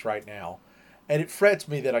reference right now, and it frets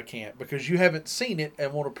me that I can't because you haven't seen it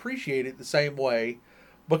and won't appreciate it the same way,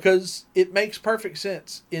 because it makes perfect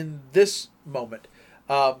sense in this moment.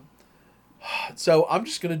 So I'm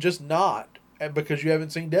just going to just not, because you haven't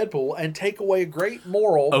seen Deadpool, and take away a great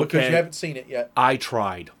moral because you haven't seen it yet. I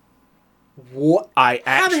tried. What?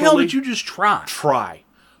 How the hell did you just try? Try.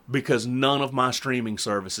 Because none of my streaming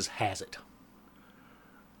services has it.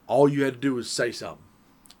 All you had to do was say something.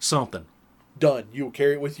 Something. Done. You will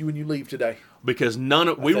carry it with you when you leave today. Because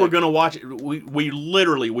we were going to watch it. We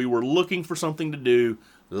were looking for something to do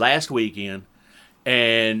last weekend.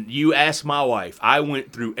 And you asked my wife. I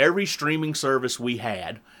went through every streaming service we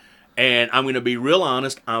had. And I'm going to be real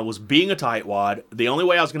honest. I was being a tightwad. The only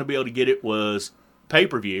way I was going to be able to get it was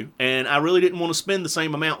pay-per-view. And I really didn't want to spend the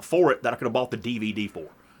same amount for it that I could have bought the DVD for.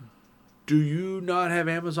 Do you not have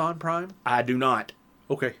Amazon Prime? I do not.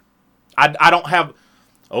 Okay. I don't have...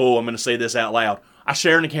 Oh, I'm going to say this out loud. I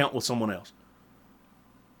share an account with someone else.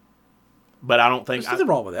 But I don't think... There's nothing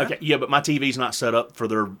wrong with that. Okay, yeah, but my TV's not set up for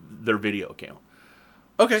their video account.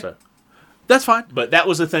 Okay. So, that's fine. But that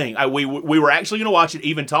was the thing. We were actually going to watch it,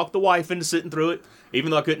 even talk the wife into sitting through it,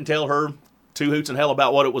 even though I couldn't tell her two hoots in hell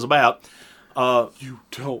about what it was about. You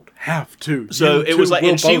don't have to. So it was like,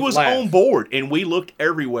 and she was laugh. on board, and we looked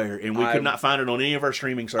everywhere, and we could not find it on any of our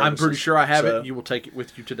streaming services. I'm pretty sure I have it. You will take it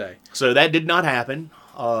with you today. So that did not happen.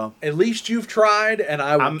 At least you've tried, and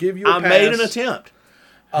I will give you a pass. I made an attempt.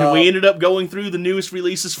 And we ended up going through the newest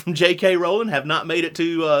releases from J.K. Rowling. Have not made it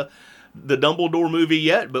to the Dumbledore movie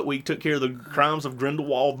yet, but we took care of the Crimes of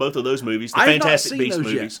Grindelwald, both of those movies, the Fantastic Beasts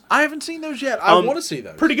movies. I haven't seen those yet. I want to see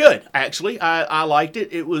those. Pretty good, actually. I liked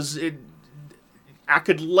it. I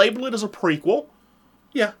could label it as a prequel.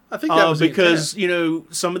 Yeah, I think that was because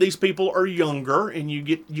some of these people are younger, and you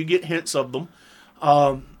get hints of them.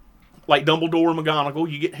 Like Dumbledore and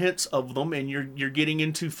McGonagall, you get hints of them, and you're getting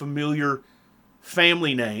into familiar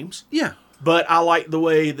family names. Yeah. But I like the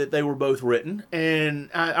way that they were both written, and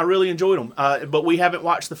I really enjoyed them. But we haven't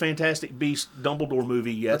watched the Fantastic Beasts Dumbledore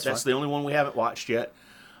movie yet. That's the only one we haven't watched yet.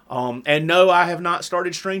 And no, I have not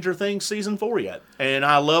started Stranger Things season 4 yet. And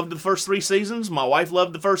I loved the first 3 seasons. My wife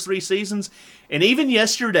loved the first 3 seasons. And even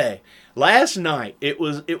yesterday, last night, it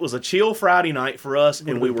was a chill Friday night for us,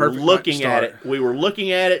 and we were looking at it. We were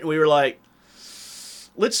looking at it, and we were like,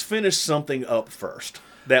 let's finish something up first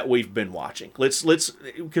that we've been watching. Let's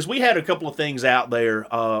because we had a couple of things out there,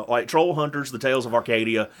 like Troll Hunters, The Tales of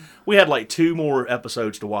Arcadia. We had like 2 more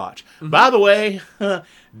episodes to watch. Mm-hmm. By the way,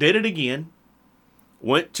 did it again.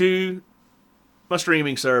 Went to my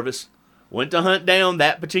streaming service, went to hunt down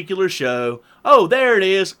that particular show. Oh, there it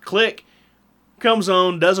is. Click. Comes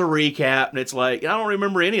on, does a recap, and it's like, I don't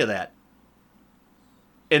remember any of that.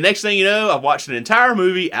 And next thing you know, I've watched an entire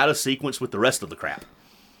movie out of sequence with the rest of the crap.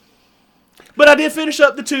 But I did finish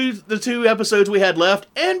up the two episodes we had left.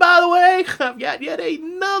 And by the way, I've got yet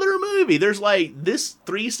another movie. There's like this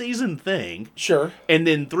 3-season thing. Sure. And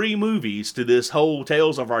then 3 movies to this whole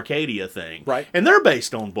Tales of Arcadia thing. Right. And they're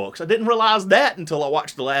based on books. I didn't realize that until I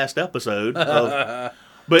watched the last episode.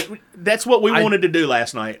 But that's what we wanted to do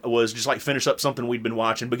last night, was just like finish up something we'd been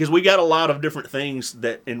watching. Because we got a lot of different things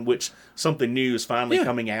that in which something new is finally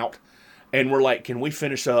coming out. And we're like, can we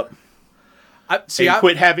finish up...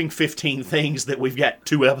 quit having 15 things that we've got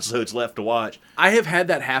 2 episodes left to watch. I have had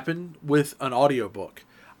that happen with an audiobook.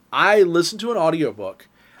 I listened to an audiobook,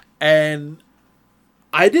 and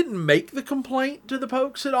I didn't make the complaint to the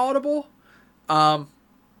folks at Audible,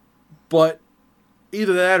 but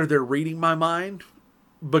either that or they're reading my mind,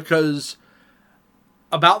 because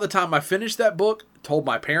about the time I finished that book, told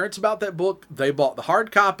my parents about that book, they bought the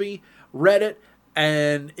hard copy, read it,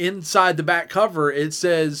 and inside the back cover it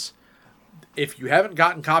says... if you haven't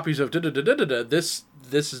gotten copies of this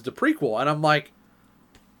is the prequel. And I'm like,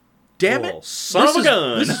 damn it. Son of a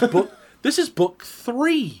gun. This is book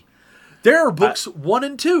 3. There are books 1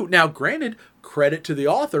 and 2. Now, granted, credit to the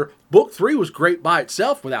author. Book 3 was great by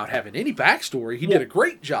itself without having any backstory. He did a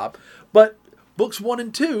great job. But books 1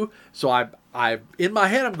 and 2, so I in my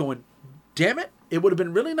head, I'm going, damn it. It would have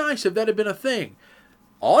been really nice if that had been a thing.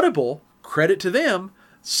 Audible, credit to them,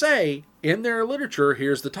 say in their literature,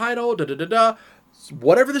 here's the title,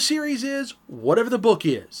 whatever the series is, whatever the book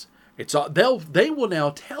is. It's all, they will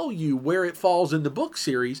now tell you where it falls in the book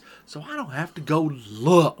series, so I don't have to go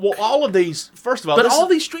look. Well, all of these, first of all, but all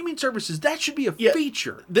these streaming services, that should be a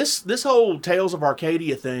feature. This whole Tales of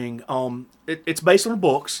Arcadia thing, it's based on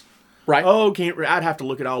books, right? Oh, I'd have to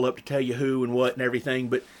look it all up to tell you who and what and everything,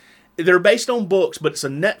 but. They're based on books, but it's a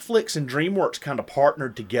Netflix and DreamWorks kind of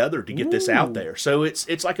partnered together to get this out there. So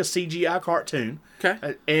it's like a CGI cartoon.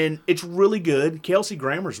 Okay. And it's really good. Kelsey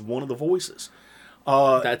Grammer's one of the voices.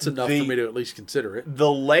 That's enough for me to at least consider it.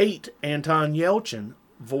 The late Anton Yelchin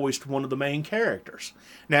voiced one of the main characters.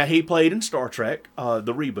 Now, he played in Star Trek,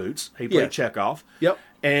 the reboots. He played Chekhov. Yep.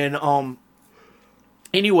 And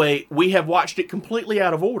anyway, we have watched it completely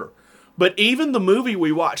out of order. But even the movie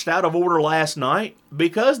we watched out of order last night,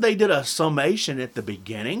 because they did a summation at the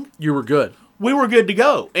beginning, you were good. We were good to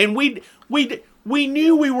go, and we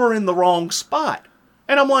knew we were in the wrong spot.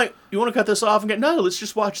 And I'm like, you want to cut this off and go? No, let's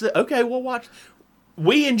just watch that. Okay, we'll watch.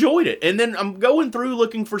 We enjoyed it, and then I'm going through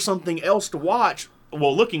looking for something else to watch.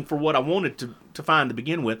 Well, looking for what I wanted to find to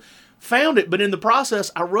begin with. Found it, but in the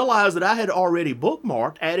process, I realized that I had already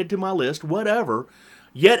bookmarked, added to my list, whatever.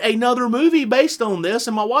 Yet another movie based on this,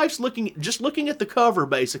 and my wife's looking at the cover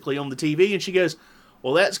basically on the TV, and she goes,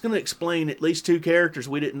 well, that's going to explain at least 2 characters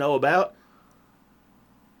we didn't know about.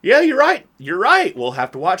 Yeah, you're right. We'll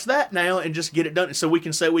have to watch that now and just get it done so we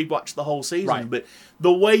can say we've watched the whole season. Right. But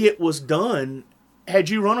the way it was done, had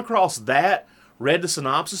you run across that, read the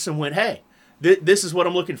synopsis, and went, hey, this is what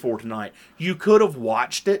I'm looking for tonight, you could have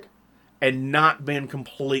watched it and not been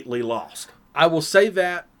completely lost. I will say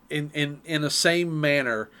that in the same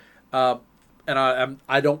manner, and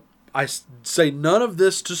I say none of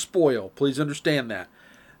this to spoil. Please understand that.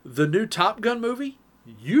 The new Top Gun movie,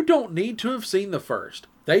 you don't need to have seen the first.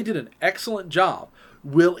 They did an excellent job.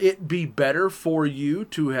 Will it be better for you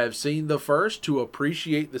to have seen the first to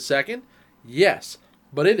appreciate the second? Yes,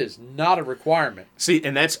 but it is not a requirement. See,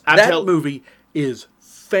 and that movie is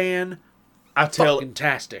fantastic. I tell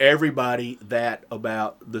everybody that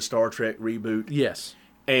about the Star Trek reboot. Yes.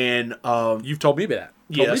 And you've told me that.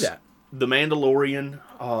 The Mandalorian,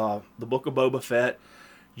 the Book of Boba Fett,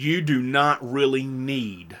 you do not really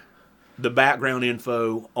need the background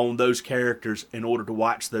info on those characters in order to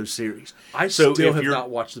watch those series. I still have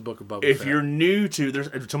not watched the Book of Boba Fett. If you're new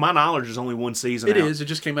to my knowledge, there's only 1 season out. It is. It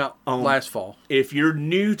just came out last fall. If you're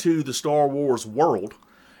new to the Star Wars world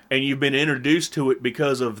and you've been introduced to it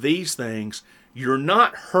because of these things, you're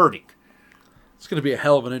not hurting. It's going to be a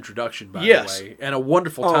hell of an introduction, by the way, and a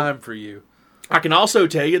wonderful time for you. I can also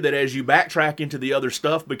tell you that as you backtrack into the other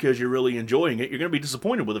stuff because you're really enjoying it, you're going to be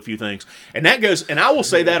disappointed with a few things. And that goes, and I will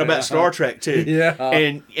say that about Star Trek too. Yeah.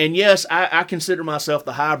 And yes, I consider myself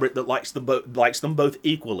the hybrid that likes them both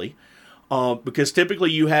equally. Because typically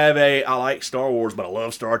you have I like Star Wars, but I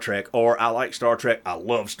love Star Trek, or I like Star Trek, I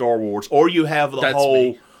love Star Wars, or you have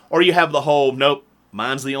the whole, nope,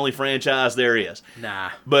 mine's the only franchise there is.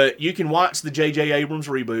 Nah. But you can watch the J.J. Abrams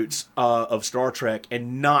reboots of Star Trek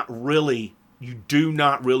and you do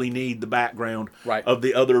not really need the background of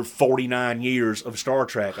the other 49 years of Star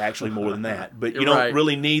Trek, actually more than that. But you don't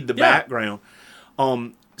really need the background.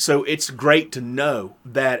 So it's great to know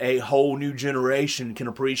that a whole new generation can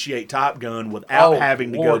appreciate Top Gun without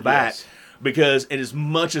having to go back. Yes. Because as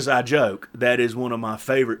much as I joke, that is one of my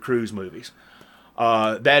favorite Cruise movies.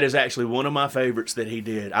 That is actually one of my favorites that he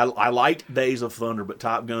did. I liked Days of Thunder, but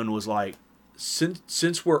Top Gun was like...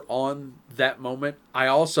 Since we're on that moment, I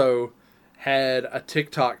also had a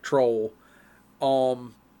TikTok troll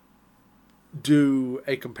do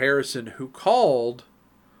a comparison who called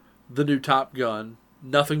the new Top Gun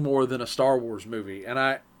nothing more than a Star Wars movie.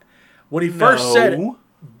 And when he first said it,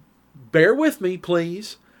 bear with me,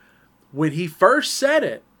 please. When he first said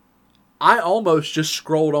it, I almost just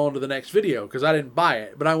scrolled on to the next video because I didn't buy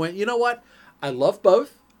it. But I went, you know what? I love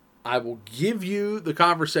both. I will give you the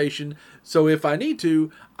conversation. So if I need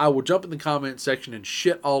to, I will jump in the comment section and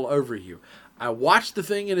shit all over you. I watched the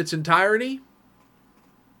thing in its entirety.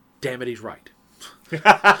 Damn it, he's right.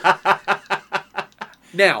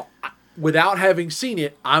 Now, without having seen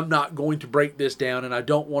it, I'm not going to break this down, and I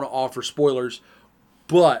don't want to offer spoilers,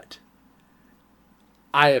 but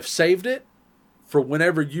I have saved it for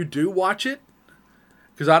whenever you do watch it,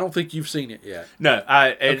 because I don't think you've seen it yet. No,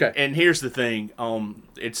 and here's the thing.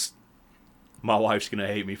 It's my wife's going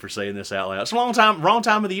to hate me for saying this out loud. It's a wrong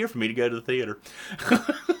time of the year for me to go to the theater.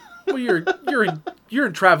 Well, you're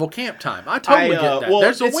in travel camp time. I totally get that. Well,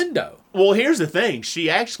 there's a window. Well, here's the thing. She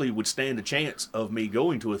actually would stand a chance of me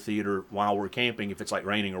going to a theater while we're camping if it's like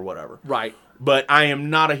raining or whatever. Right. But I am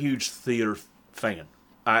not a huge theater fan.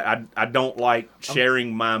 I don't like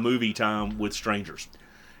sharing my movie time with strangers.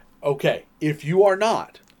 Okay. If you are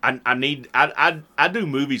not. I do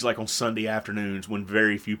movies like on Sunday afternoons when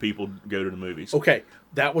very few people go to the movies. Okay.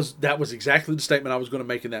 That was exactly the statement I was going to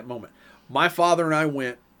make in that moment. My father and I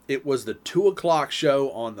went. It was the 2:00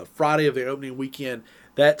 show on the Friday of the opening weekend.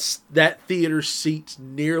 That theater seats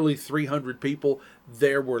nearly 300 people.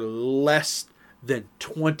 There were less than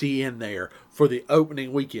 20 in there for the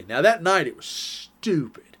opening weekend. Now, that night, it was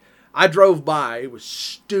stupid. I drove by. It was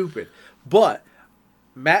stupid. But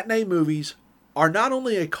matinee movies are not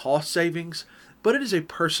only a cost savings, but it is a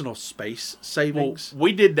personal space savings. Well,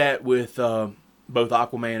 we did that with both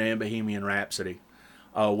Aquaman and Bohemian Rhapsody.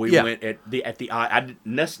 We went at the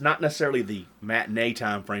not necessarily the matinee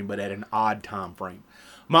time frame, but at an odd time frame.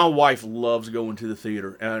 My wife loves going to the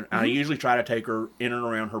theater, and I usually try to take her in and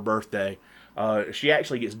around her birthday. She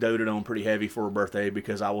actually gets doted on pretty heavy for her birthday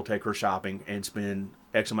because I will take her shopping and spend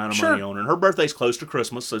X amount of money on her. And her birthday's close to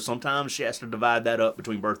Christmas, so sometimes she has to divide that up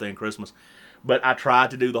between birthday and Christmas. But I try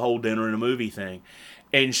to do the whole dinner and a movie thing.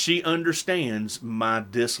 And she understands my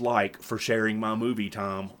dislike for sharing my movie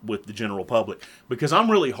time with the general public. Because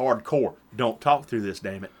I'm really hardcore. Don't talk through this,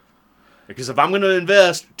 damn it. Because if I'm going to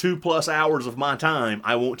invest 2+ hours of my time,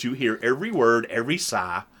 I want to hear every word, every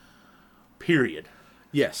sigh, period.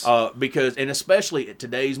 Yes. Because, and especially at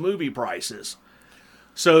today's movie prices.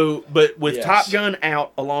 So, but with Top Gun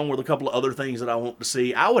out, along with a couple of other things that I want to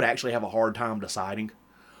see, I would actually have a hard time deciding.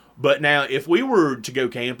 But now, if we were to go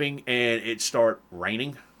camping and it start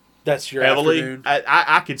raining, that's your heavily, afternoon.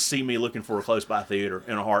 I could see me looking for a close by theater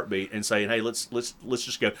in a heartbeat and saying, "Hey, let's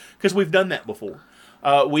just go," because we've done that before.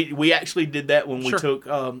 We actually did that when we took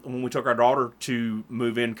our daughter to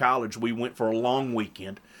move in college. We went for a long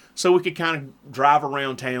weekend, so we could kind of drive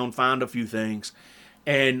around town, find a few things,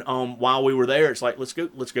 and while we were there, it's like let's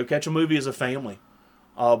go catch a movie as a family.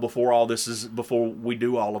 Before we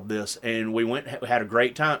do all of this, and we went, had a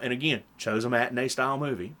great time, and again, chose a matinee style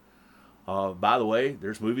movie. By the way,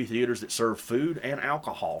 there's movie theaters that serve food and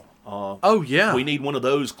alcohol. We need one of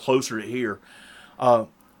those closer to here.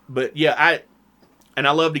 But yeah,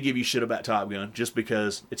 I love to give you shit about Top Gun just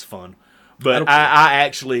because it's fun. But I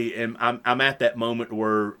actually am. I'm at that moment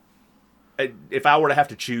where if I were to have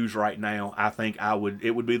to choose right now, I think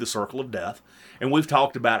it would be The Circle of Death. And we've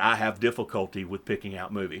talked about I have difficulty with picking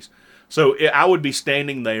out movies. So I would be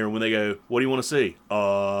standing there when they go, "What do you want to see?"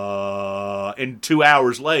 And 2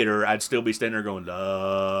 hours later, I'd still be standing there going,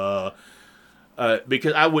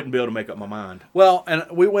 because I wouldn't be able to make up my mind. Well, and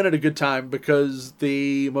we went at a good time because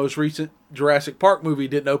the most recent Jurassic Park movie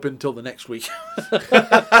didn't open until the next week.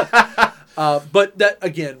 But that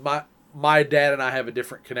again, my dad and I have a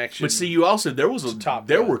different connection. But see, you also there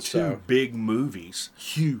were two big movies,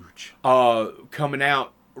 huge, coming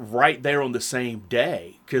out right there on the same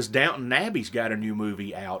day, because Downton Abbey's got a new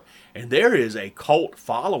movie out, and there is a cult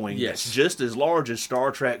following that's just as large as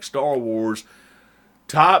Star Trek, Star Wars,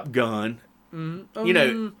 Top Gun. You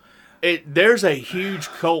know, there's a huge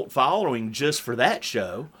cult following just for that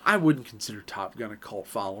show. I wouldn't consider Top Gun a cult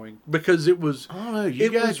following because it was. I don't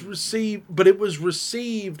know. Was received, but it was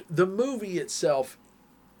received. The movie itself,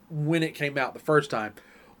 when it came out the first time,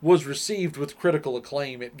 was received with critical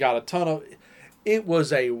acclaim. It got a ton of. It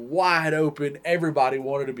was a wide open. Everybody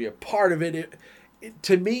wanted to be a part of it.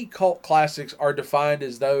 To me, cult classics are defined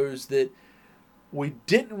as those that we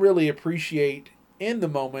didn't really appreciate in the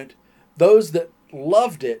moment. Those that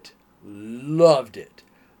loved it.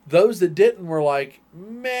 Those that didn't were like,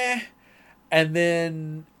 meh. And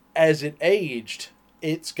then as it aged,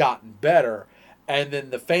 it's gotten better. And then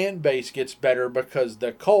the fan base gets better because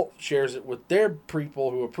the cult shares it with their people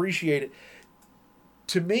who appreciate it.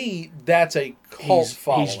 To me, that's a cult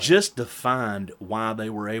following. He's just defined why they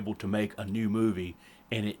were able to make a new movie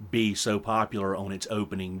and it be so popular on its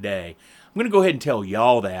opening day. I'm going to go ahead and tell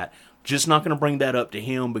y'all that. Just not going to bring that up to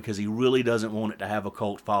him because he really doesn't want it to have a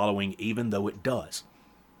cult following, even though it does.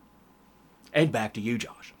 And back to you,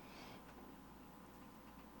 Josh.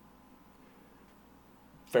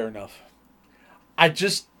 Fair enough.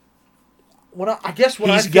 He's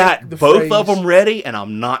got both of them ready, and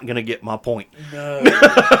I'm not going to get my point. No.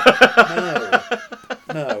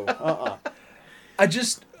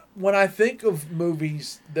 When I think of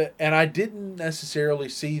movies and I didn't necessarily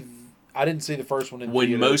see. I didn't see the first one in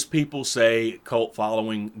theater. When most people say cult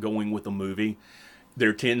following going with a movie,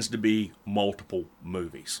 there tends to be multiple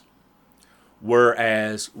movies.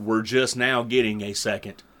 Whereas we're just now getting a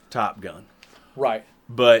second Top Gun. Right.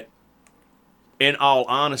 But in all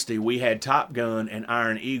honesty, we had Top Gun and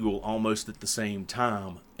Iron Eagle almost at the same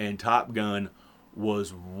time. And Top Gun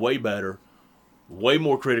was way better, way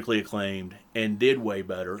more critically acclaimed, and did way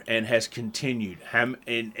better, and has continued.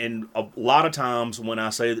 And a lot of times when I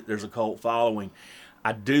say that there's a cult following,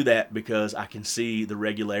 I do that because I can see the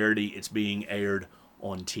regularity it's being aired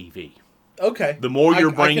on TV. Okay. The more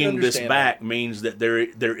you're bringing this back means that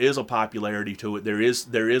there is a popularity to it. There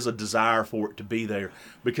is a desire for it to be there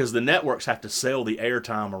because the networks have to sell the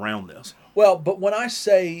airtime around this. Well, but when I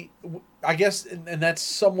say, I guess, and that's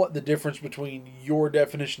somewhat the difference between your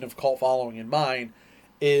definition of cult following and mine,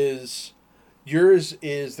 is yours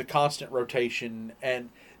is the constant rotation, and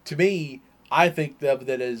to me, I think of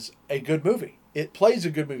that as a good movie. It plays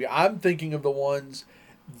a good movie. I'm thinking of the ones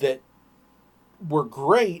that were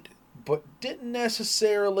great, but didn't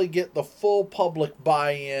necessarily get the full public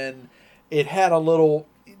buy-in. It had a little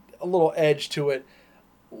edge to it,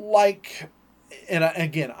 like. And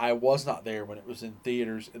again, I was not there when it was in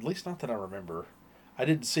theaters, at least not that I remember. I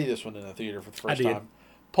didn't see this one in a theater for the first time.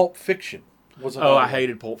 Pulp Fiction was another one. I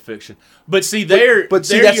hated Pulp Fiction. But see, that's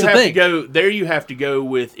the thing. There you have to go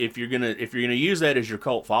with if you're gonna use that as your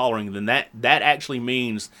cult following, then that actually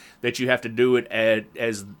means that you have to do it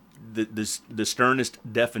as the sternest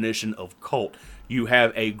definition of cult. You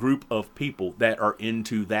have a group of people that are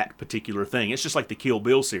into that particular thing. It's just like the Kill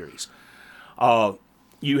Bill series.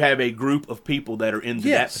 You have a group of people that are into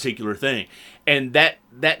that particular thing. And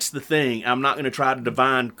that's the thing. I'm not going to try to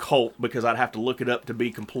define cult because I'd have to look it up to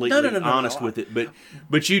be completely honest with it.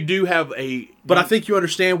 But you do have a... But I think you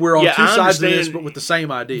understand we're on two sides of this, but with the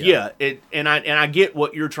same idea. Yeah, and I get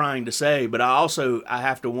what you're trying to say, but I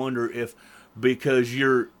have to wonder if because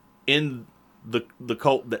you're in the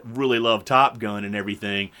cult that really loved Top Gun and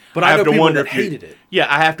everything. But I have to wonder if hated it. Yeah,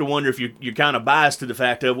 I have to wonder if you're kind of biased to the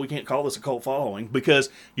fact of we can't call this a cult following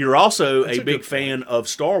because you're also a big fan of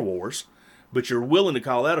Star Wars, but you're willing to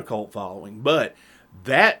call that a cult following. But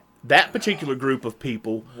that particular group of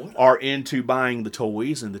people are into buying the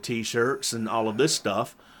toys and the T-shirts and all of this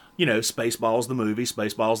stuff. You know, Spaceballs the movie,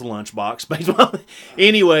 Spaceballs the lunchbox, Spaceball.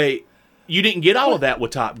 Anyway, you didn't get all of that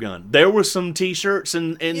with Top Gun. There were some T-shirts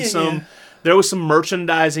and some... Yeah. There was some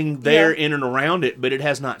merchandising there in and around it, but it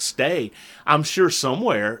has not stayed. I'm sure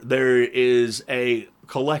somewhere there is a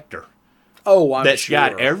collector that's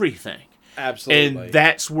got everything. Absolutely. And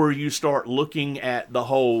that's where you start looking at the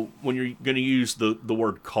whole, when you're going to use the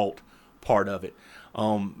word cult part of it.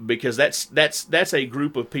 Because that's a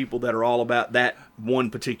group of people that are all about that one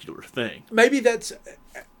particular thing. Maybe that's,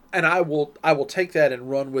 and I will take that and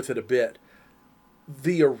run with it a bit.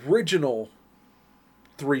 The original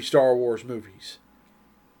three Star Wars movies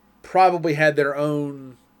probably had their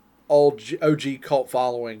own OG cult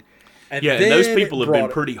following. And yeah, then and those people have been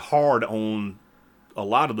it. pretty hard on a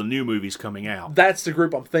lot of the new movies coming out. That's the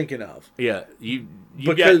group I'm thinking of. Yeah,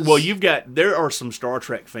 you've got there are some Star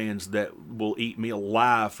Trek fans that will eat me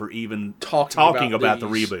alive for even talking about the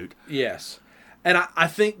reboot. Yes. And I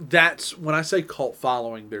think that's, when I say cult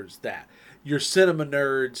following, there's that. Your cinema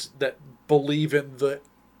nerds that believe in the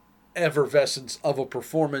effervescence of a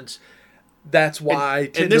performance. That's why I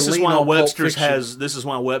tend this to is lean why on Webster's Pulp Fiction. this is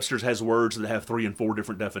why Webster's has words that have 3 and 4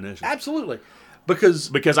 different definitions. Absolutely. Because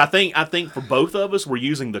I think for both of us we're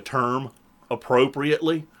using the term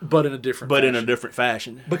appropriately, but in a different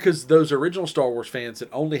fashion. Because those original Star Wars fans that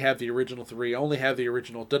only have the original 3, only have the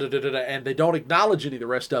original and they don't acknowledge any of the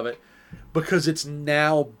rest of it because it's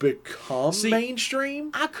now become mainstream.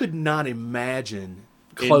 I could not imagine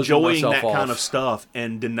Closing enjoying that off. kind of stuff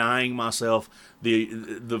and denying myself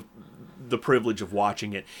the privilege of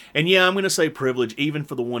watching it. And yeah, I'm going to say privilege even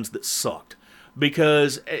for the ones that sucked.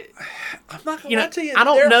 Because I'm not going to lie to you. I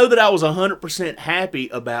don't know that I was 100% happy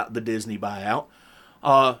about the Disney buyout.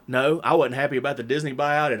 No, I wasn't happy about the Disney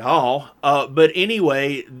buyout at all. But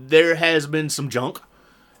anyway, there has been some junk,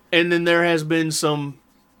 and then there has been some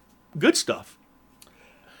good stuff.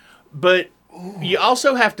 But you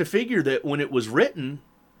also have to figure that when it was written,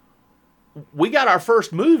 we got our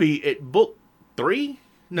first movie at book 3?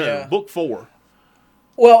 No, book 4.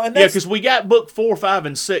 Well, and that's, because we got book 4, 5,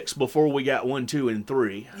 and 6 before we got 1, 2, and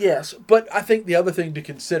 3. Yes, but I think the other thing to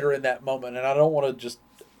consider in that moment, and I don't want to just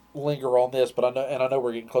linger on this, but I know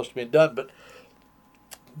we're getting close to being done, but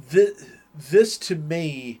this to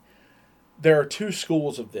me, there are two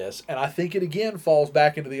schools of this, and I think it again falls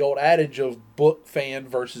back into the old adage of book fan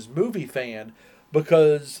versus movie fan,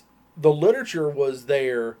 because the literature was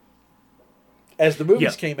there as the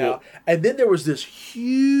movies came out, and then there was this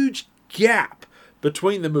huge gap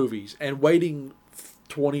between the movies and waiting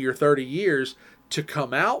 20 or 30 years to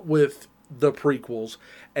come out with the prequels.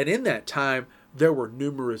 And in that time, there were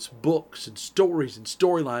numerous books and stories and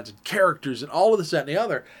storylines and characters and all of this, that, and the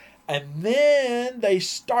other. And then they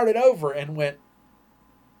started over and went,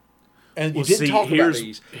 and you didn't talk about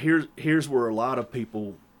these. Here's where a lot of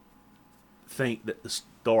people think that the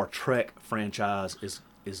Star Trek franchise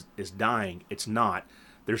is dying. It's not.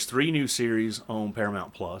 There's 3 new series on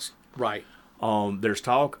Paramount Plus. Right. There's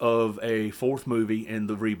talk of a 4th movie in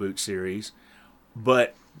the reboot series,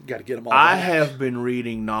 but got to get them all I back. have been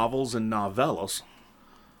reading novels and novellas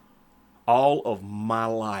all of my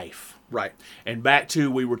life. Right. And back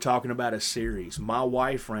to, we were talking about a series. My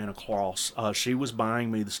wife ran across, she was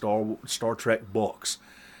buying me the Star Trek books,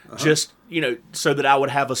 just, so that I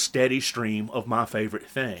would have a steady stream of my favorite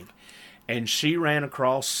thing. And she ran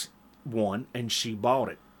across one, and she bought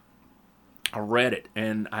it. I read it,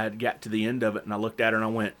 and I had got to the end of it, and I looked at her, and I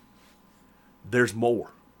went, there's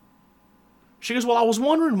more. She goes, well, I was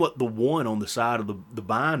wondering what the one on the side of the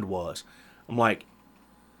bind was. I'm like,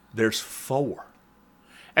 there's 4.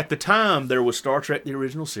 At the time, there was Star Trek the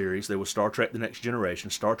original series, there was Star Trek the Next Generation,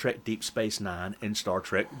 Star Trek Deep Space Nine, and Star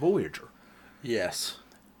Trek Voyager. Yes.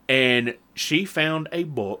 And she found a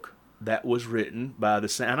book that was written by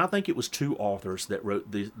and I think it was 2 authors that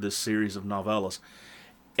wrote this series of novellas.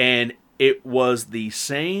 And it was the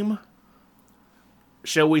same,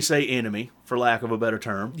 shall we say, enemy, for lack of a better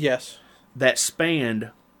term. Yes. That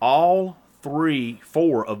spanned all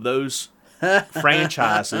 4 of those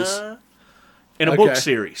franchises in a book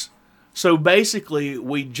series. So basically,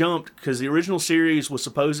 we jumped, because the original series was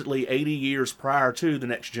supposedly 80 years prior to The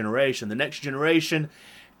Next Generation. The Next Generation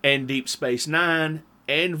and Deep Space Nine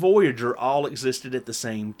and Voyager all existed at the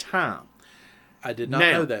same time. I did not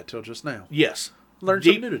know that till just now. Yes. Learned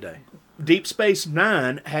something new today. Deep Space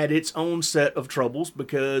Nine had its own set of troubles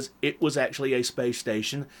because it was actually a space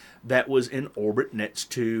station that was in orbit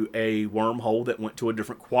next to a wormhole that went to a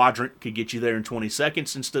different quadrant, could get you there in 20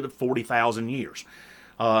 seconds instead of 40,000 years.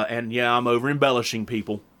 And yeah, I'm over-embellishing,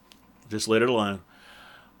 people. Just let it alone.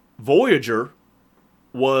 Voyager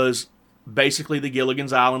was basically the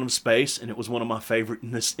Gilligan's Island of space, and it was one of my favorite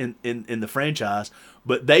in the franchise.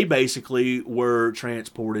 But they basically were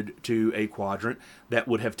transported to a quadrant that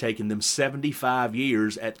would have taken them 75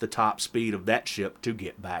 years at the top speed of that ship to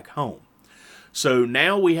get back home. So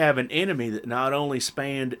now we have an enemy that not only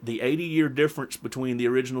spanned the 80-year difference between the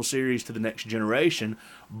original series to The Next Generation,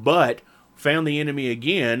 but found the enemy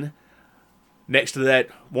again next to that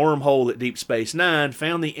wormhole at Deep Space Nine,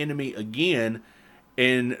 found the enemy again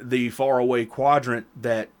in the faraway quadrant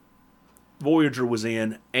that Voyager was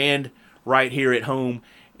in, and right here at home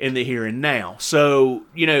in the here and now. So,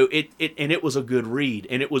 it was a good read.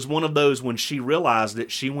 And it was one of those when she realized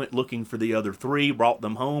it, she went looking for the other three, brought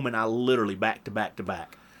them home, and I literally back to back to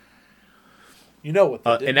back. You know what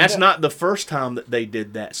they did. And that's not the first time that they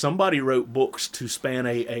did that. Somebody wrote books to span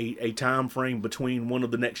a time frame between one of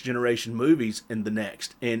the Next Generation movies and the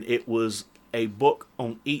next. And it was a book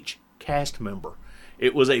on each cast member.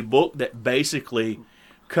 It was a book that basically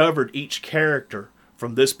covered each character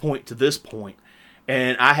from this point to this point.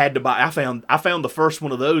 And I had to buy. I found the first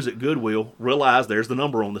one of those at Goodwill. Realized there's the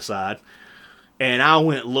number on the side, and I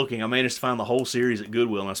went looking. I managed to find the whole series at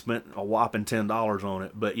Goodwill, and I spent a whopping $10 on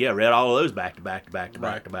it. But yeah, read all of those back to back to back to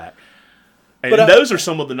back to back. And those are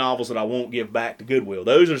some of the novels that I won't give back to Goodwill.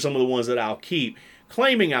 Those are some of the ones that I'll keep,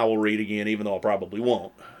 claiming I will read again, even though I probably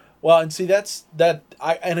won't. Well, and see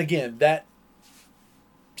that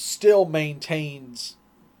still maintains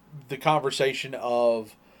the conversation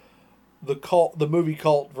of the movie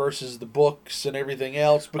cult versus the books and everything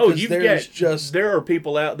else, because there are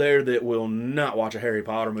people out there that will not watch a Harry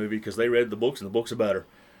Potter movie because they read the books and the books are better.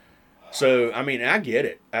 So I mean, I get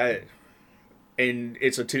it. And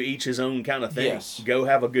it's a to each his own kind of thing. Yes. Go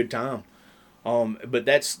have a good time. But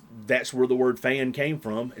that's where the word fan came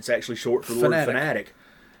from. It's actually short for the word fanatic.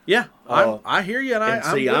 Yeah, I hear you,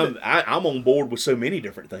 I'm on board with so many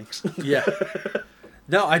different things. Yeah.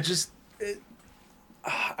 No,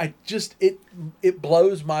 it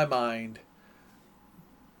blows my mind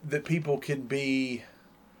that people can be,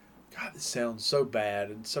 God, this sounds so bad,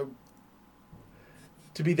 and so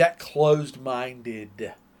to be that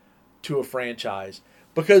closed-minded to a franchise,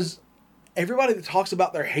 because everybody that talks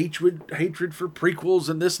about their hatred for prequels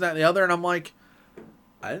and this and that and the other, and I'm like,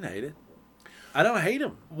 I didn't hate it. I don't hate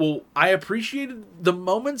them. Well, I appreciated the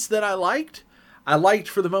moments that I liked. I liked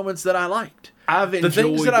for the moments that I liked. The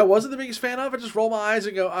things that I wasn't the biggest fan of, I just roll my eyes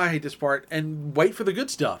and go, I hate this part, and wait for the good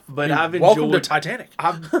stuff. But welcome to Titanic.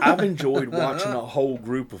 I've enjoyed watching a whole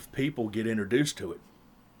group of people get introduced to it.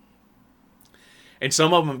 And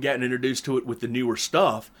some of them have gotten introduced to it with the newer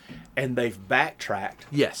stuff, and they've backtracked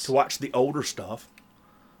to watch the older stuff.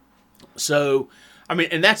 So, I mean,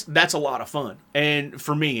 and that's a lot of fun. And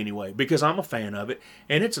for me anyway, because I'm a fan of it,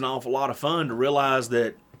 and it's an awful lot of fun to realize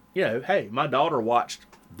that, hey, my daughter watched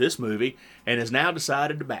this movie and has now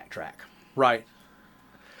decided to backtrack. Right.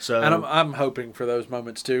 So, and I'm hoping for those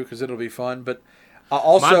moments too, because it'll be fun. But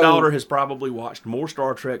also, my daughter has probably watched more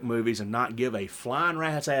Star Trek movies and not give a flying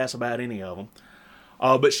rat's ass about any of them.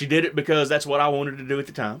 But she did it because that's what I wanted to do at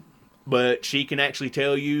the time. But she can actually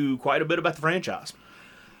tell you quite a bit about the franchise.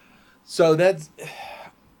 So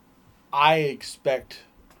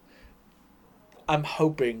I'm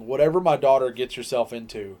hoping whatever my daughter gets herself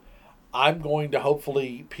into, I'm going to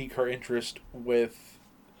hopefully pique her interest with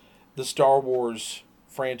the Star Wars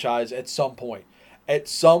franchise at some point. At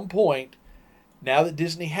some point, now that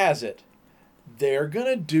Disney has it, they're going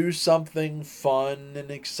to do something fun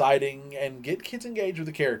and exciting and get kids engaged with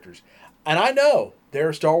the characters. And I know there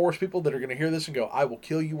are Star Wars people that are going to hear this and go, I will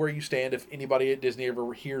kill you where you stand if anybody at Disney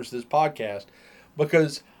ever hears this podcast,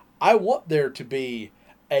 because I want there to be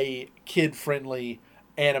a kid-friendly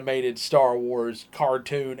animated Star Wars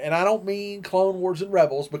cartoon. And I don't mean Clone Wars and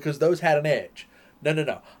Rebels, because those had an edge.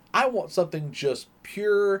 No. I want something just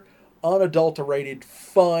pure, unadulterated,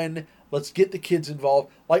 fun. Let's get the kids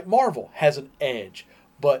involved. Like Marvel has an edge.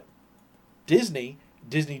 But Disney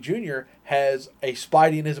Jr. has a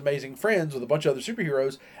Spidey and His Amazing Friends with a bunch of other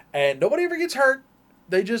superheroes, and nobody ever gets hurt.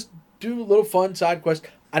 They just do a little fun side quest.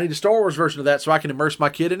 I need a Star Wars version of that so I can immerse my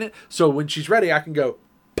kid in it. So when she's ready, I can go,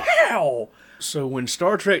 pow! So when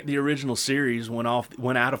Star Trek, the original series, went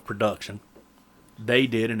out of production, they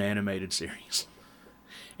did an animated series.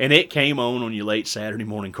 And it came on your late Saturday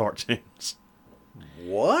morning cartoons.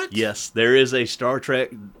 What? Yes, there is a Star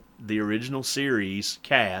Trek, the original series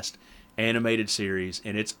cast, animated series,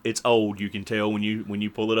 and it's old. You can tell when you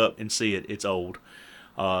pull it up and see it, it's old.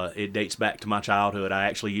 It dates back to my childhood. I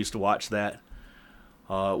actually used to watch that.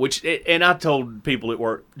 And I told people at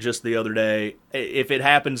work just the other day, if it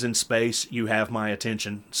happens in space, you have my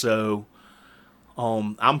attention. So,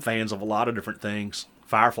 I'm fans of a lot of different things.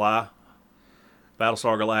 Firefly,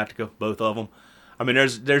 Battlestar Galactica, both of them. I mean,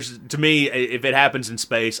 there's to me, if it happens in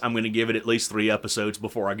space, I'm going to give it at least 3 episodes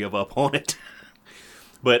before I give up on it.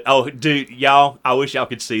 But, dude, y'all, I wish y'all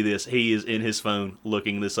could see this. He is in his phone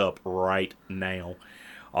looking this up right now.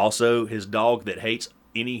 Also, his dog that hates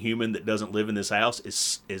any human that doesn't live in this house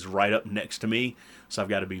is right up next to me. So I've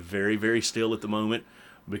got to be very, very still at the moment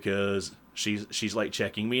because she's like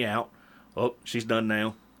checking me out. Oh, she's done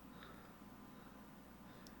now.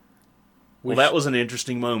 Well, that was an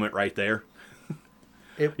interesting moment right there.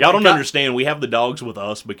 Y'all don't understand. We have the dogs with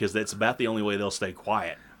us because that's about the only way they'll stay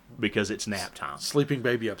quiet because it's nap time. Sleeping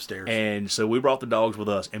baby upstairs. And so we brought the dogs with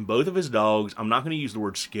us. And both of his dogs, I'm not going to use the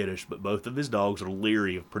word skittish, but both of his dogs are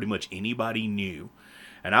leery of pretty much anybody new.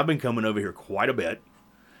 And I've been coming over here quite a bit.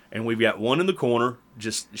 And we've got one in the corner.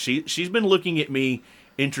 She's been looking at me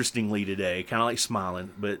interestingly today, kind of like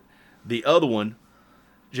smiling. But the other one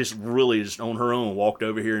just really just on her own walked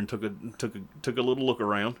over here and took a little look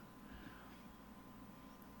around.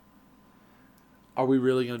 Are we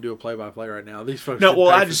really going to do a play-by-play right now? These folks. No,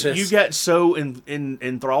 well, you got so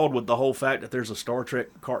enthralled with the whole fact that there's a Star Trek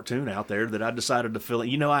cartoon out there that I decided to fill in.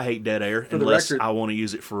 You know, I hate dead air unless I want to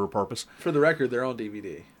use it for a purpose. For the record, they're on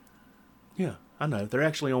DVD. Yeah, I know. They're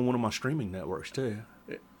actually on one of my streaming networks too.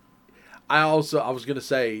 I was going to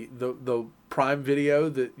say the Prime Video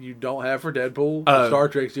that you don't have for Deadpool, the Star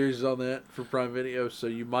Trek series is on that for Prime Video, so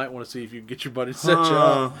you might want to see if you can get your buddy set you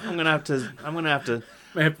up. I'm gonna have to.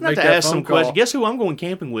 Have to ask some questions. Guess who I'm going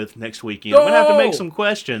camping with next weekend? I'm going to have to make some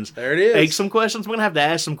questions. There it is. Make some questions. I'm going to have to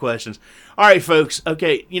ask some questions. All right, folks.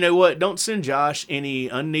 Okay, you know what? Don't send Josh any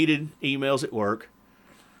unneeded emails at work.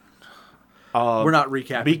 We're not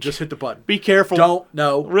recapping. Just hit the button. Be careful.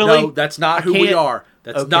 Really? No, that's not who we are.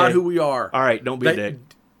 That's not who we are. All right, don't be a dick.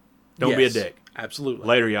 Don't be a dick. Absolutely.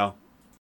 Later, y'all.